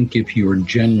 I think if you are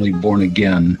genuinely born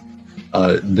again,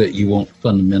 that you won't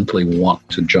fundamentally want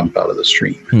to jump out of the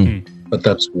stream. But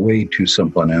that's way too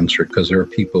simple an answer because there are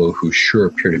people who sure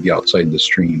appear to be outside the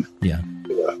stream. Yeah.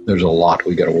 There's a lot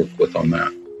we got to work with on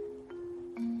that.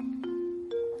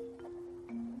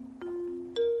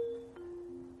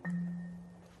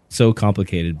 So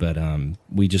complicated, but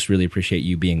we just really appreciate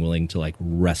you being willing to like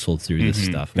wrestle through this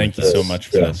stuff. Thank you so much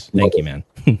for this. Thank you, man.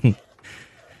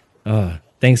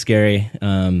 Thanks, Gerry.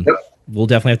 We'll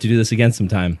definitely have to do this again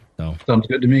sometime. So. Sounds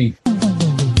good to me.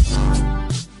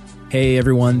 Hey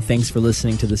everyone, thanks for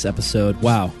listening to this episode.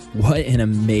 Wow, what an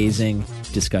amazing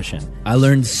discussion. I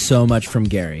learned so much from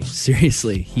Gerry.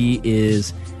 Seriously, he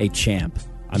is a champ.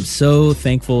 I'm so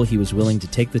thankful he was willing to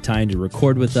take the time to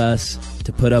record with us,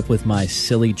 to put up with my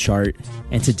silly chart,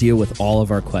 and to deal with all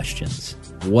of our questions.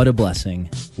 What a blessing.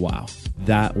 Wow,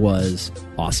 that was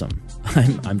awesome.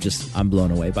 I'm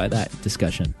blown away by that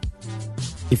discussion.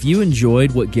 If you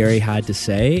enjoyed what Gerry had to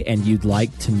say and you'd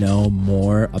like to know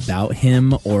more about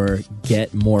him or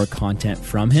get more content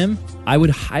from him, I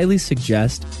would highly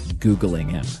suggest Googling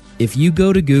him. If you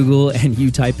go to Google and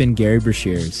you type in Gerry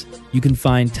Breshears, you can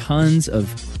find tons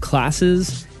of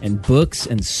classes and books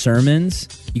and sermons.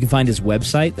 You can find his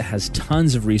website that has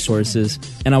tons of resources.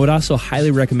 And I would also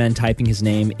highly recommend typing his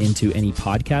name into any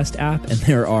podcast app. And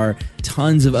there are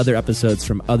tons of other episodes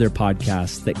from other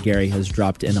podcasts that Gerry has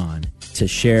dropped in on to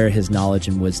share his knowledge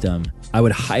and wisdom. I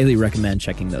would highly recommend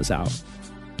checking those out.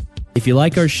 If you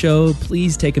like our show,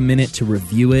 please take a minute to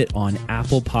review it on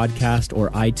Apple Podcast or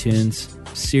iTunes.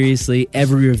 Seriously,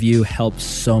 every review helps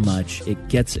so much. It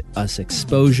gets us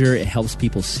exposure. It helps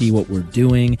people see what we're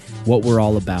doing, what we're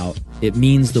all about. It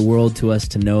means the world to us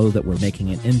to know that we're making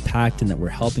an impact and that we're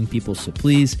helping people. So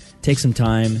please take some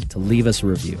time to leave us a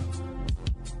review.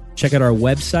 Check out our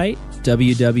website,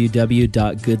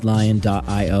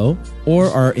 www.goodlion.io, or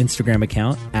our Instagram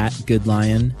account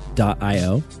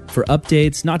 @goodlion.io for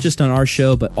updates, not just on our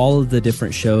show, but all of the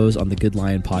different shows on the Good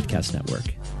Lion Podcast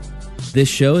Network. This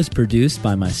show is produced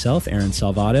by myself, Aaron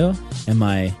Salvato, and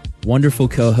my wonderful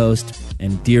co-host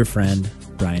and dear friend,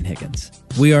 Brian Higgins.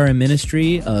 We are a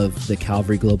ministry of the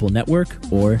Calvary Global Network,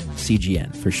 or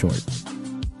CGN for short.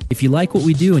 If you like what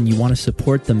we do and you want to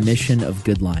support the mission of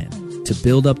Good Lion, to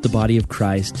build up the body of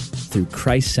Christ through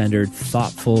Christ-centered,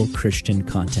 thoughtful Christian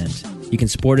content, you can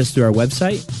support us through our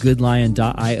website,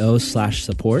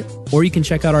 goodlion.io/support, or you can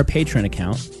check out our Patreon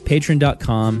account,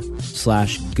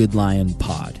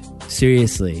 patreon.com/goodlionpod.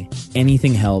 Seriously,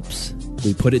 anything helps.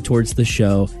 We put it towards the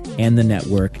show and the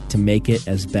network to make it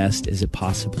as best as it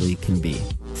possibly can be.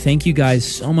 Thank you guys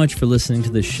so much for listening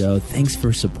to the show. Thanks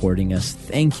for supporting us.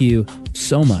 Thank you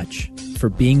so much for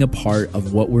being a part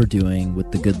of what we're doing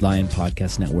with the Good Lion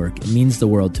Podcast Network. It means the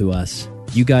world to us.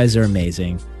 You guys are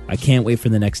amazing. I can't wait for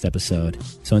the next episode.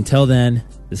 So until then,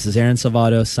 this is Aaron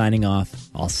Salvato signing off.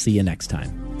 I'll see you next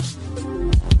time.